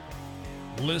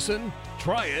 Listen,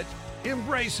 try it,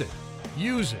 embrace it,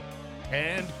 use it,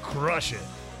 and crush it.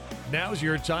 Now's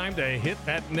your time to hit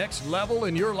that next level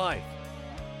in your life.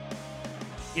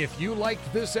 If you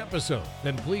liked this episode,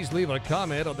 then please leave a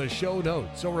comment on the show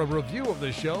notes or a review of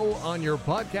the show on your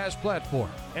podcast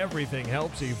platform. Everything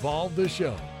helps evolve the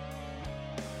show.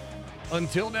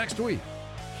 Until next week,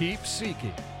 keep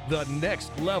seeking the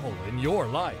next level in your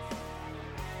life.